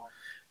is on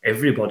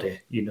everybody.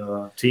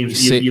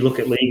 Teams, you look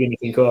at league and you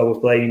think, we're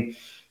playing,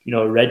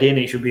 Reading,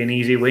 it should be an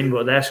easy win,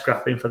 but they're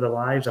scrapping for their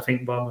lives. I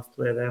think Bournemouth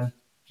play them.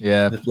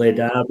 Yeah. They play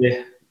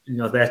Derby.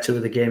 They're 2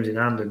 of the games in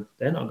hand, and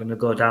they're not going to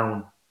go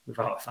down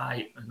without a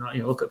fight. And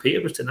look at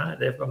Peterborough tonight;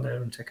 they've gone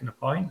there and taken a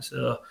point.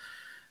 So,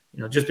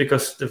 just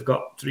because they've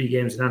got 3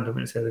 games in hand, I'm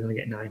going to say they're going to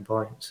get 9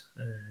 points.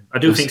 I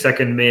do think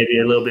second maybe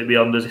a little bit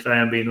beyond us, if I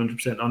am being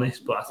 100%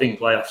 honest. But I think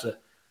playoffs are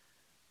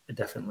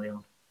definitely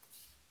on.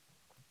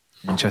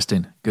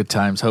 Interesting, good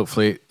times.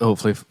 Hopefully,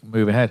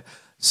 move ahead.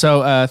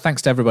 So,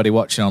 thanks to everybody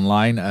watching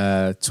online.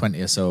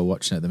 20 or so are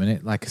watching at the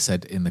minute. Like I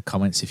said in the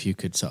comments, if you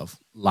could sort of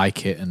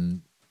like it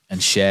and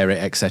share it,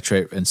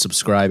 etc., and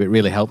subscribe, it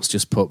really helps.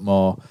 Just put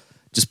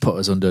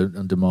us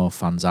under more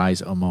fans'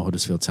 eyes, or more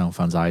Huddersfield Town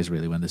fans' eyes,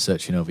 really, when they're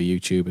searching over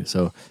YouTube.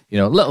 So,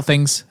 little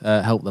things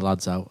help the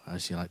lads out,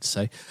 as you like to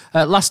say.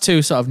 Last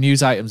 2 sort of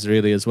news items,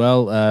 really, as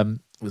well.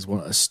 There's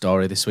a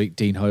story this week.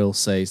 Dean Hoyle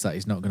says that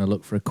he's not going to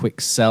look for a quick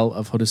sell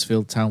of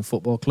Huddersfield Town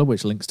Football Club,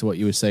 which links to what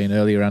you were saying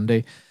earlier,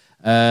 Andy.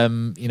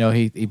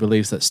 He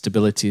believes that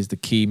stability is the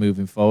key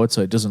moving forward,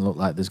 so it doesn't look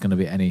like there's going to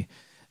be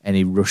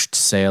any rushed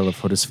sale of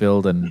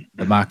Huddersfield. And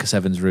the Marcus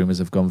Evans rumours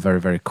have gone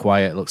very, very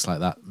quiet. It looks like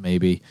that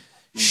maybe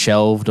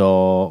shelved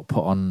or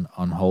put on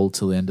hold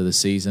till the end of the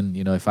season.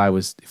 If I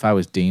was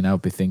Dean, I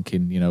would be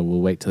thinking,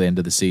 we'll wait till the end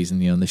of the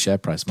season, and the share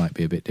price might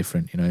be a bit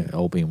different,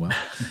 all being well.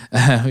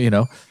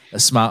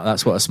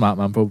 That's what a smart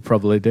man would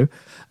probably do.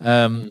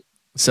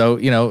 So,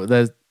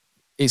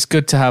 it's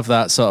good to have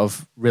that sort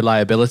of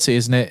reliability,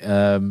 isn't it?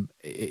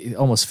 It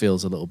almost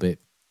feels a little bit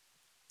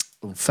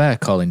unfair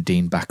calling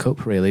Dean back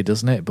up, really,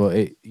 doesn't it?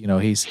 But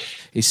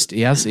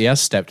he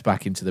has stepped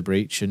back into the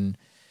breach, and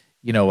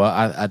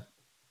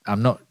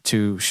I'm not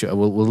too sure.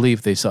 We'll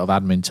leave the sort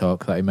of admin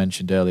talk that I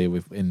mentioned earlier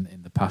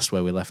in the past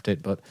where we left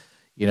it. But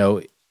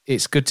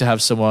it's good to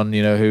have someone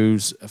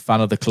who's a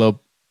fan of the club,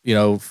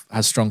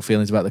 has strong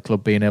feelings about the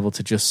club, being able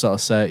to just sort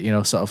of say,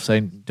 sort of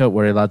saying, "Don't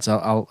worry, lads,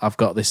 I've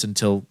got this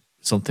until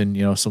something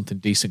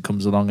decent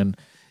comes along," and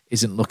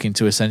isn't looking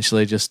to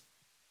essentially just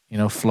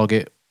flog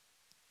it,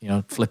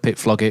 flip it,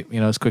 flog it,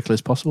 as quickly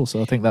as possible.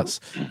 So I think that's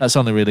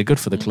only really good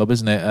for the club,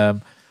 isn't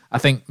it? I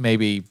think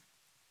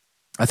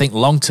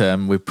long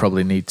term we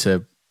probably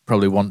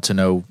want to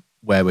know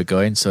where we're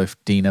going. So if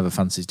Dean ever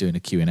fancies doing a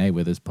Q&A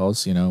with us,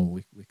 Pos,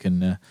 we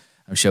can.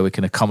 I'm sure we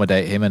can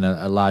accommodate him and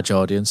a large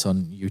audience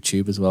on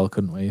YouTube as well,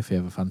 couldn't we? If he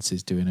ever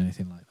fancies doing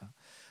anything like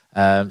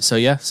that.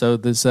 So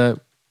there's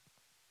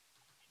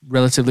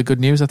relatively good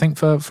news, I think,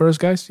 for us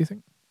guys. Do you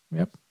think?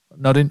 Yep.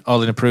 Nodding,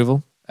 all in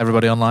approval.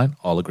 Everybody online,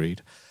 all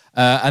agreed.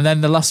 And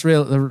then the last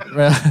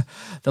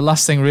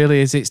thing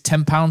really is it's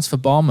 £10 for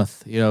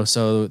Bournemouth.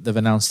 So they've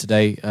announced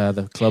today,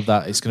 the club,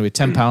 that it's going to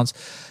be £10.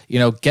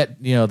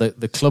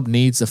 The club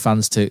needs the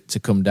fans to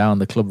come down.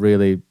 The club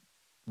really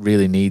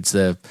needs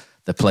the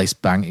place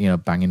banging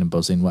and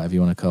buzzing, whatever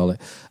you want to call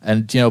it.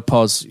 And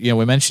Pos,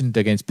 we mentioned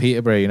against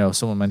Peterborough.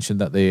 Someone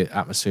mentioned that the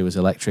atmosphere was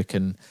electric,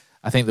 and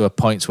I think there were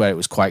points where it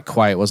was quite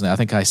quiet, wasn't it? I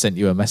think I sent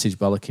you a message,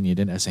 bollocking you,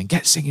 didn't I? Saying,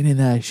 get singing in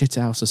there, shit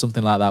house, or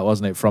something like that,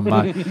 wasn't it?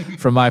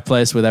 From my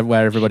place where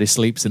everybody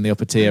sleeps in the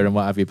upper tier and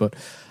what have you. But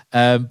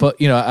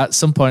at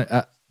some point,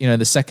 in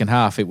the second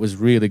half, it was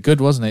really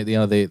good, wasn't it?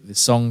 The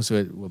songs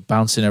were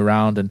bouncing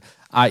around, and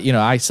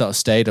I sort of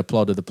stayed,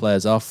 applauded the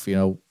players off,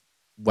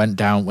 went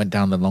down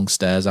the long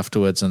stairs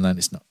afterwards, and then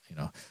it's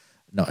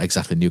not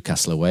exactly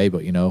Newcastle away,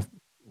 but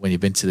when you've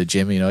been to the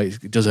gym,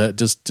 it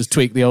does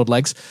tweak the old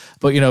legs.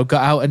 But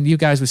got out, and you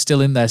guys were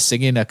still in there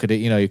singing. You could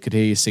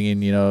hear you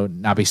singing,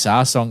 Naby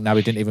Sarr song.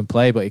 Naby didn't even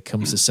play, but he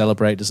comes to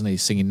celebrate, doesn't he?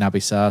 Singing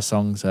Naby Sarr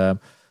songs.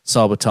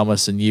 Sorba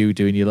Thomas and you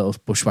doing your little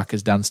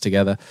bushwhackers dance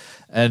together,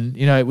 and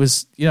it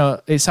was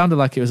it sounded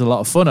like it was a lot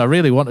of fun. I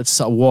really wanted to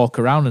sort of walk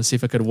around and see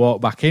if I could walk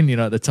back in,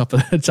 at the top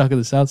of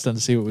the south stand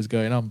to see what was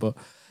going on, but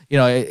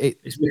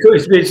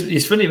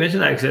It's funny you mention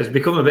that because it's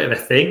become a bit of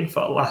a thing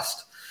for the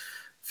last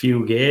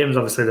few games.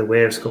 Obviously, the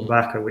waves come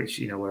back, which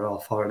we're all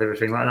for and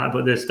everything like that.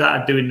 But they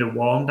started doing the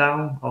warm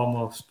down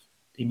almost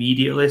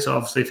immediately. So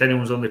obviously, if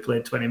anyone's only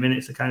played 20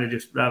 minutes, they kind of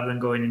just rather than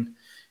going in.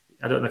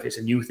 I don't know if it's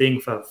a new thing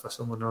for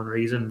some unknown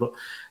reason, but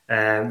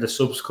the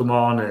subs come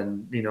on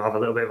and have a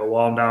little bit of a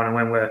warm down, and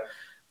when we're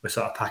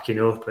sort of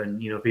packing up,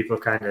 and people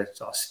kind of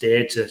sort of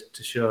stayed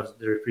to show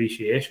their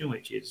appreciation,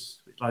 which is,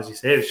 as you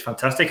say, it's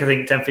fantastic. I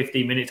think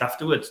 10-15 minutes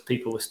afterwards,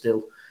 people were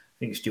still.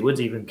 I think stewards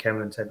even came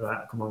and said,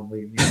 "Right, come on,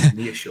 we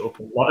need to shut up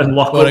and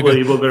lock up where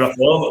you bugger off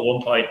home." At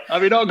one point,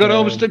 have you not got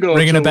homes to go?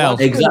 Ringing a bell,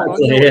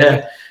 exactly.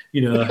 Yeah,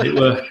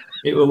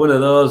 it were one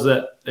of those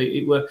that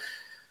it were.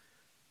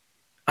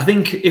 I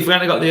think if we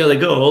hadn't got the early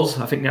goals,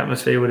 I think the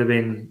atmosphere would have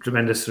been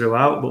tremendous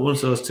throughout. But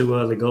once those 2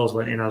 early goals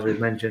went in, as we've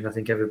mentioned, I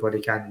think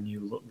everybody kind of knew,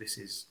 look, we're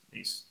just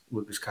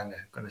kind of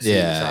going to see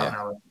this out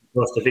now.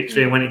 Close to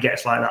victory, and when it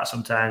gets like that,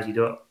 sometimes you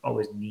don't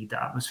always need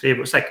that atmosphere.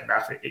 But second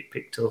half, it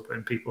picked up,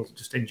 and people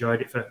just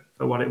enjoyed it for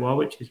what it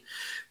was,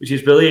 which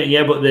is brilliant.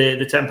 Yeah, but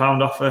the £10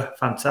 offer,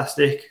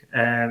 fantastic.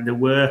 They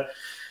were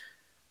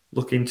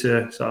looking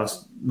to sort of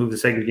move the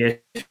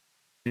segregation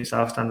in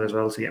South Stand as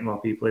well to get more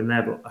people in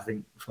there, but I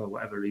think for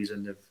whatever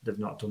reason they've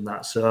not done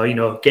that. So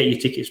get your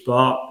tickets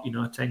bought.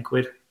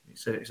 £10.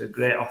 It's a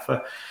great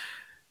offer.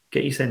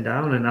 Get your send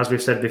down, and as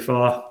we've said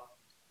before,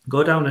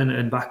 go down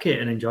and back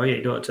it and enjoy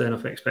it. Don't turn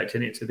up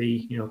expecting it to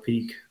be,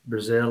 peak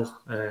Brazil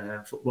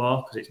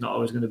football, because it's not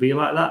always going to be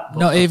like that. But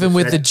not even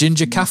with the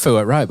Ginger Cafu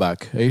at right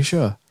back. Are you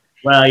sure?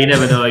 Well, you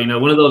never know.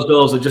 One of those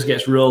goals that just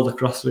gets rolled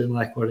across to him,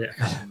 like I can't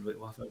remember it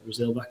was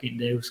Brazil back in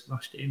the day,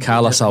 smashed it in.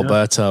 Carlos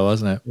Alberto,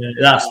 wasn't it? Yeah,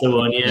 that's the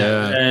one.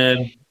 Yeah.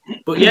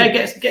 But yeah,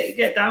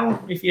 get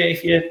down if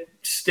you're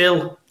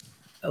still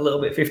a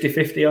little bit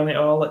 50-50 on it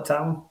all at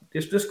town.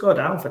 Just go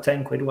down for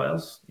 £10. What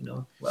else?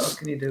 What else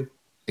can you do?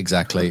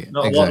 Exactly.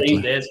 Not a lot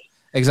these days.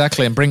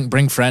 Exactly, and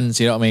bring friends.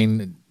 You know what I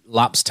mean?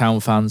 Laps,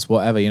 town fans,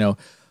 whatever.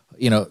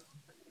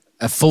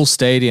 A full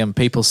stadium,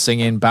 people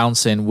singing,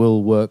 bouncing,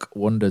 will work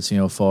wonders.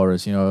 For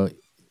us.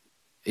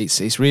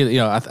 It's really.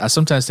 I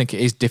sometimes think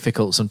it is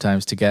difficult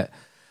sometimes to get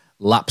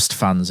lapsed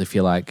fans, if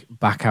you like,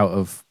 back out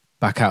of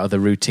the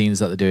routines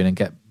that they're doing and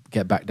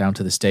get back down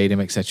to the stadium,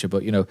 etc.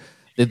 But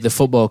the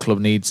football club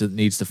needs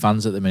the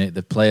fans at the minute.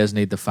 The players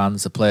need the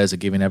fans. The players are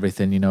giving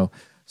everything.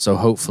 So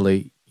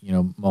hopefully,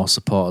 more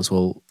supporters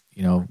will,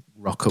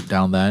 rock up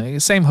down there.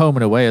 Same home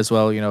and away as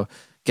well.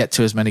 Get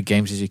to as many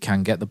games as you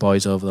can. Get the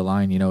boys over the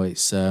line.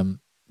 It's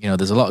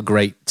there's a lot of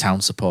great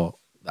town support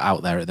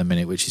out there at the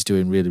minute, which is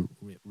doing really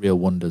real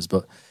wonders.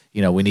 But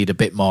we need a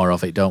bit more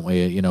of it, don't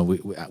we?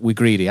 We're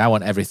greedy. I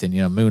want everything.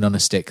 Moon on a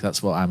stick.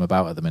 That's what I'm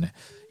about at the minute.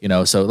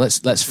 So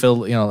let's fill.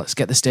 Let's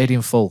get the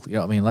stadium full. You know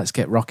what I mean? Let's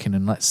get rocking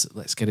and let's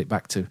get it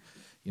back to,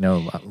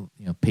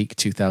 peak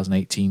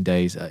 2018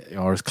 days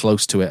or as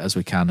close to it as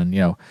we can. And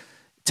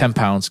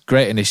 £10,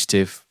 great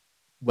initiative.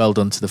 Well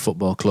done to the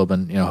football club,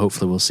 and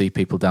hopefully we'll see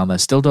people down there.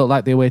 Still don't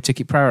like the away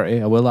ticket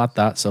priority. I will add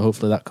that, so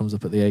hopefully that comes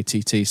up at the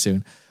ATT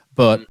soon.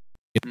 But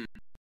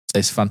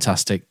it's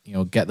fantastic.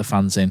 Get the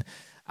fans in.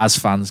 As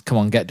fans, come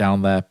on, get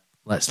down there.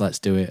 Let's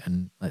do it,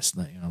 and let's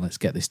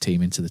get this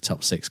team into the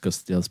top 6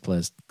 because the other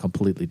players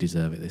completely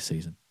deserve it this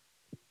season.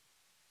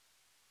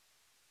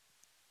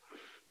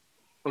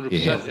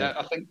 100%.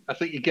 Yeah, I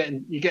think you're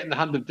getting the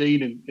hand of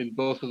Dean in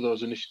both of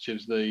those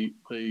initiatives. The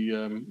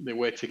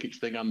away tickets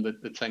thing and the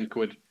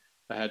 £10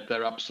 ahead.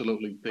 They're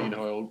absolutely Dean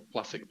Hoyle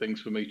classic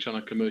things for me,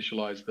 trying to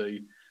commercialise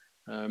the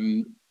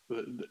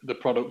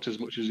product as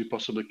much as you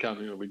possibly can.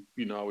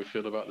 We know how we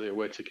feel about the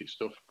away ticket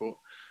stuff, but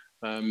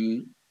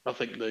I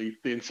think the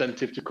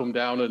incentive to come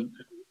down and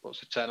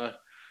what's a tenner.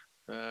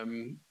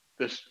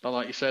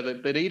 Like you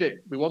said, they need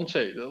it. We want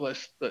it.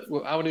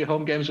 How many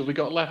home games have we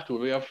got left? Will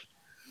we have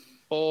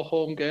 4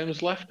 home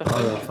games left? I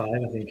think. 5,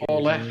 I think.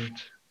 4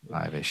 left.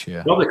 5-ish,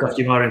 yeah. Probably cost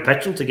you more in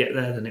petrol to get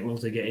there than it will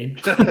to get in.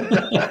 From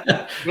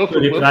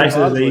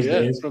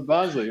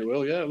Barnsley, it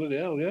will, yeah. Bloody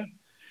hell, yeah.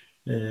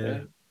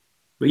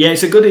 But yeah,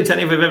 it's a good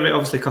incentive.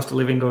 Obviously, cost of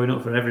living going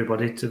up for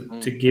everybody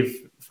to give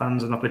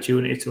fans an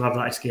opportunity to have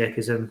that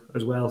escapism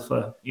as well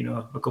for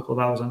a couple of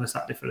hours on a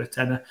Saturday for a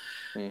tenner.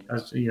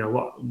 As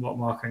what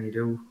more can you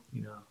do?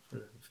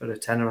 For a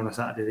tenner on a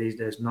Saturday these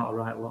days, not a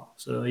right lot.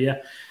 So yeah,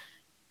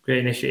 great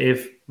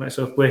initiative. Let's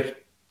hope we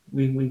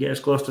get as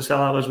close to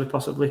sellout as we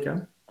possibly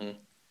can.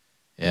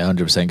 Yeah,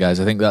 100%, guys.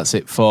 I think that's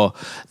it for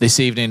this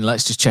evening.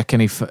 Let's just check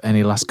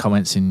any last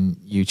comments in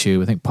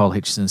YouTube. I think Paul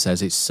Hitchison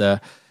says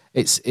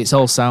it's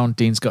all sound.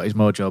 Dean's got his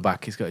mojo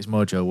back. He's got his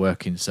mojo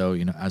working. So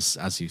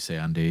as you say,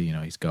 Andy,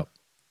 he's got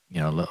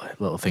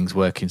little things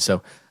working.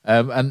 So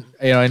in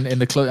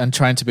the club and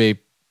trying to be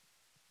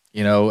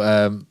in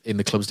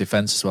the club's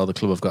defence as well. The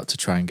club have got to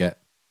try and get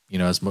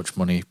as much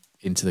money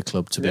into the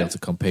club to be able to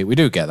compete. We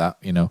do get that.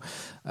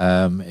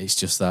 It's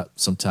just that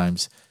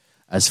sometimes,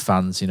 as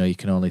fans, you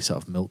can only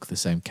sort of milk the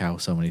same cow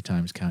so many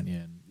times, can't you?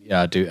 And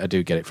yeah, I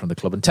do get it from the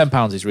club. And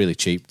 £10 is really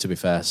cheap, to be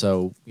fair.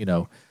 So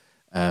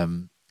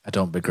I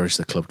don't begrudge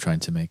the club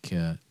trying to make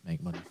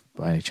money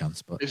by any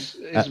chance. But is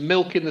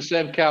milking the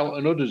same cow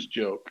an udder's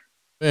joke?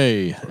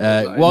 Hey,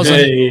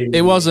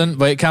 it wasn't,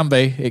 but it can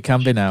be. It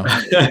can be now.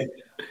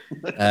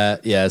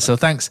 Yeah. So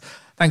thanks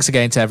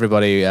again to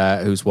everybody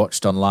who's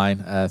watched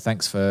online.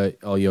 Thanks for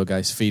all your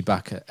guys'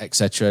 feedback,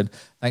 etc. And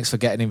thanks for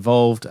getting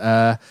involved.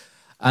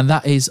 And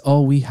that is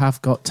all we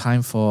have got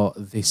time for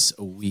this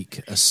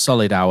week. A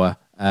solid hour.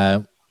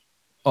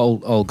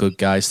 All good,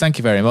 guys. Thank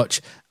you very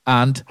much.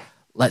 And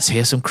let's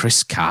hear some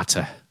Chris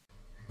Carter.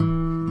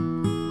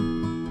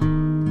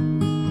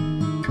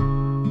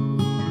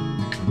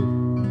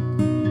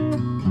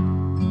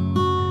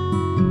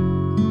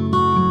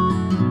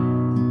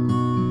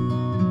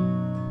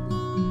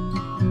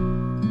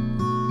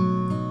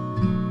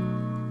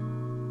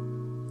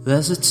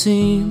 There's a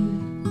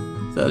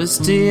team that is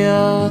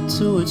dear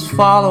to its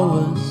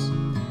followers.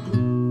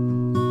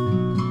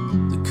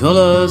 The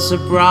colours are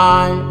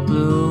bright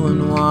blue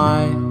and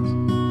white.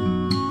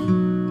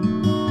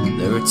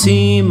 They're a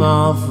team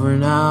of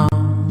renown,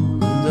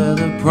 and they're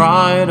the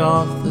pride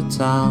of the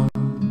town.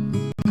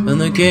 And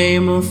the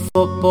game of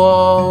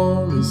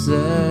football is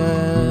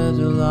their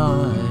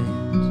delight.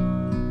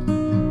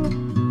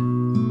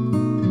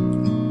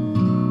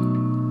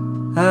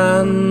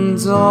 And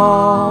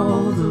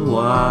all the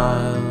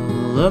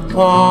while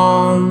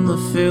upon the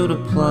field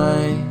of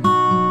play,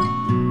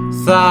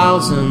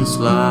 thousands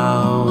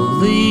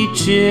loudly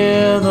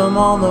cheer them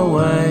on the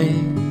way.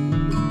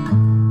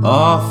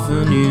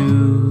 Often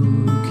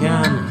you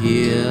can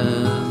hear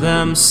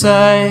them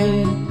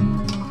say,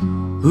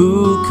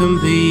 who can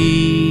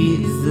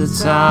beat the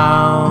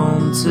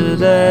town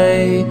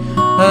today?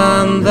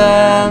 And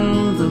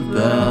then the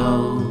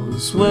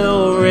bells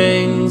will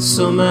ring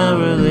so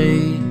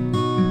merrily,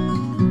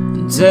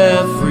 and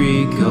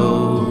every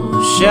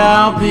goal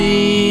shall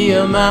be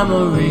a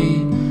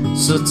memory.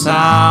 So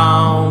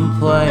town,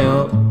 play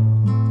up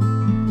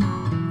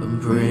and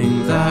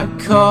bring that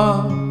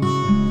cup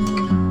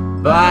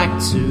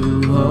back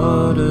to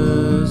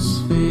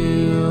Huddersfield.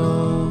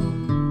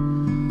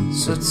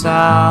 So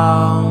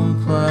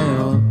town, play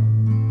up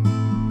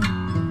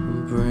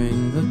and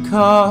bring the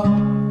cup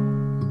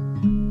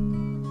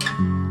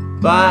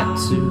back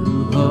to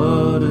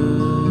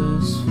Huddersfield.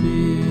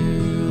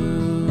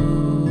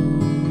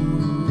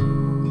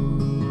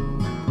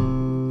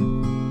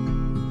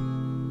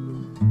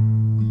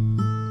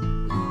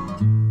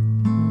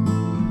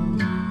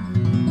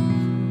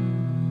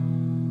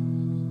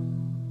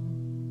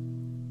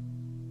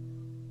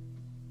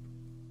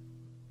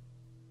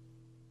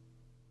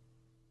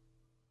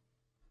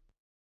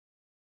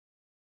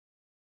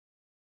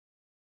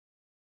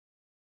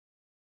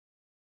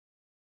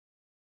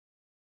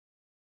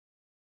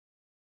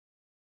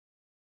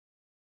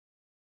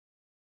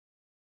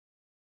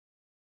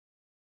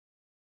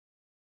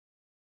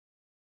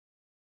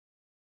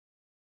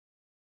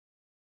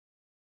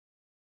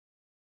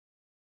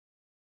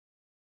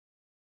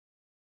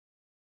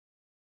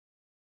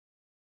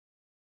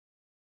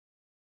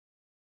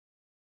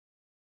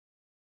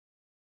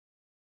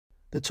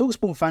 The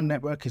TalkSport Fan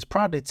Network is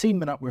proudly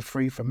teaming up with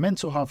Free for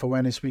Mental Health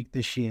Awareness Week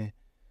this year.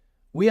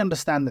 We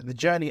understand that the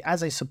journey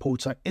as a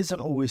supporter isn't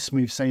always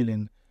smooth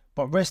sailing,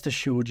 but rest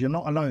assured you're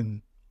not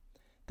alone.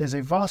 There's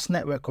a vast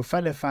network of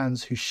fellow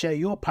fans who share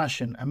your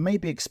passion and may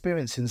be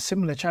experiencing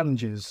similar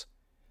challenges.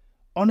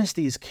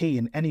 Honesty is key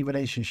in any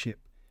relationship.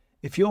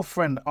 If your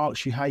friend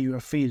asks you how you are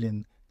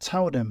feeling,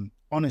 tell them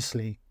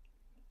honestly.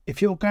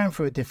 If you're going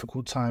through a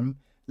difficult time,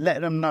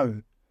 let them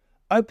know.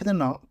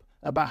 Opening up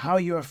about how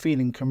you are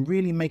feeling can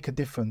really make a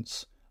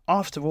difference.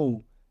 After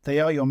all, they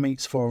are your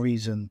mates for a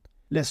reason.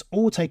 Let's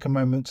all take a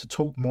moment to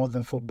talk more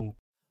than football.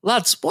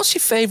 Lads, what's your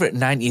favourite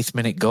 90th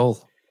minute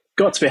goal?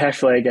 Got to be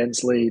Hefele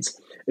against Leeds.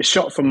 A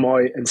shot from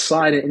Moy and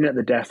sliding in at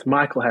the death,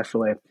 Michael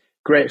Hefele.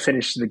 Great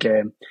finish to the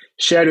game.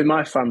 Shared with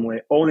my family,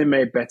 only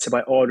made better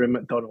by ordering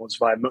McDonald's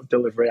via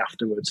McDelivery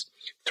afterwards.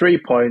 3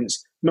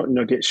 points,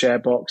 McNugget share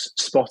box,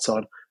 spot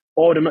on.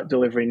 Order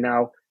McDelivery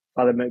now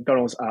via the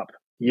McDonald's app.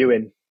 You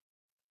in.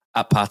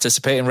 At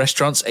participating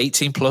restaurants,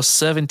 18 plus,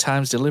 serving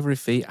times, delivery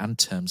fee and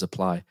terms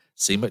apply.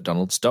 See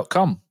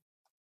mcdonalds.com.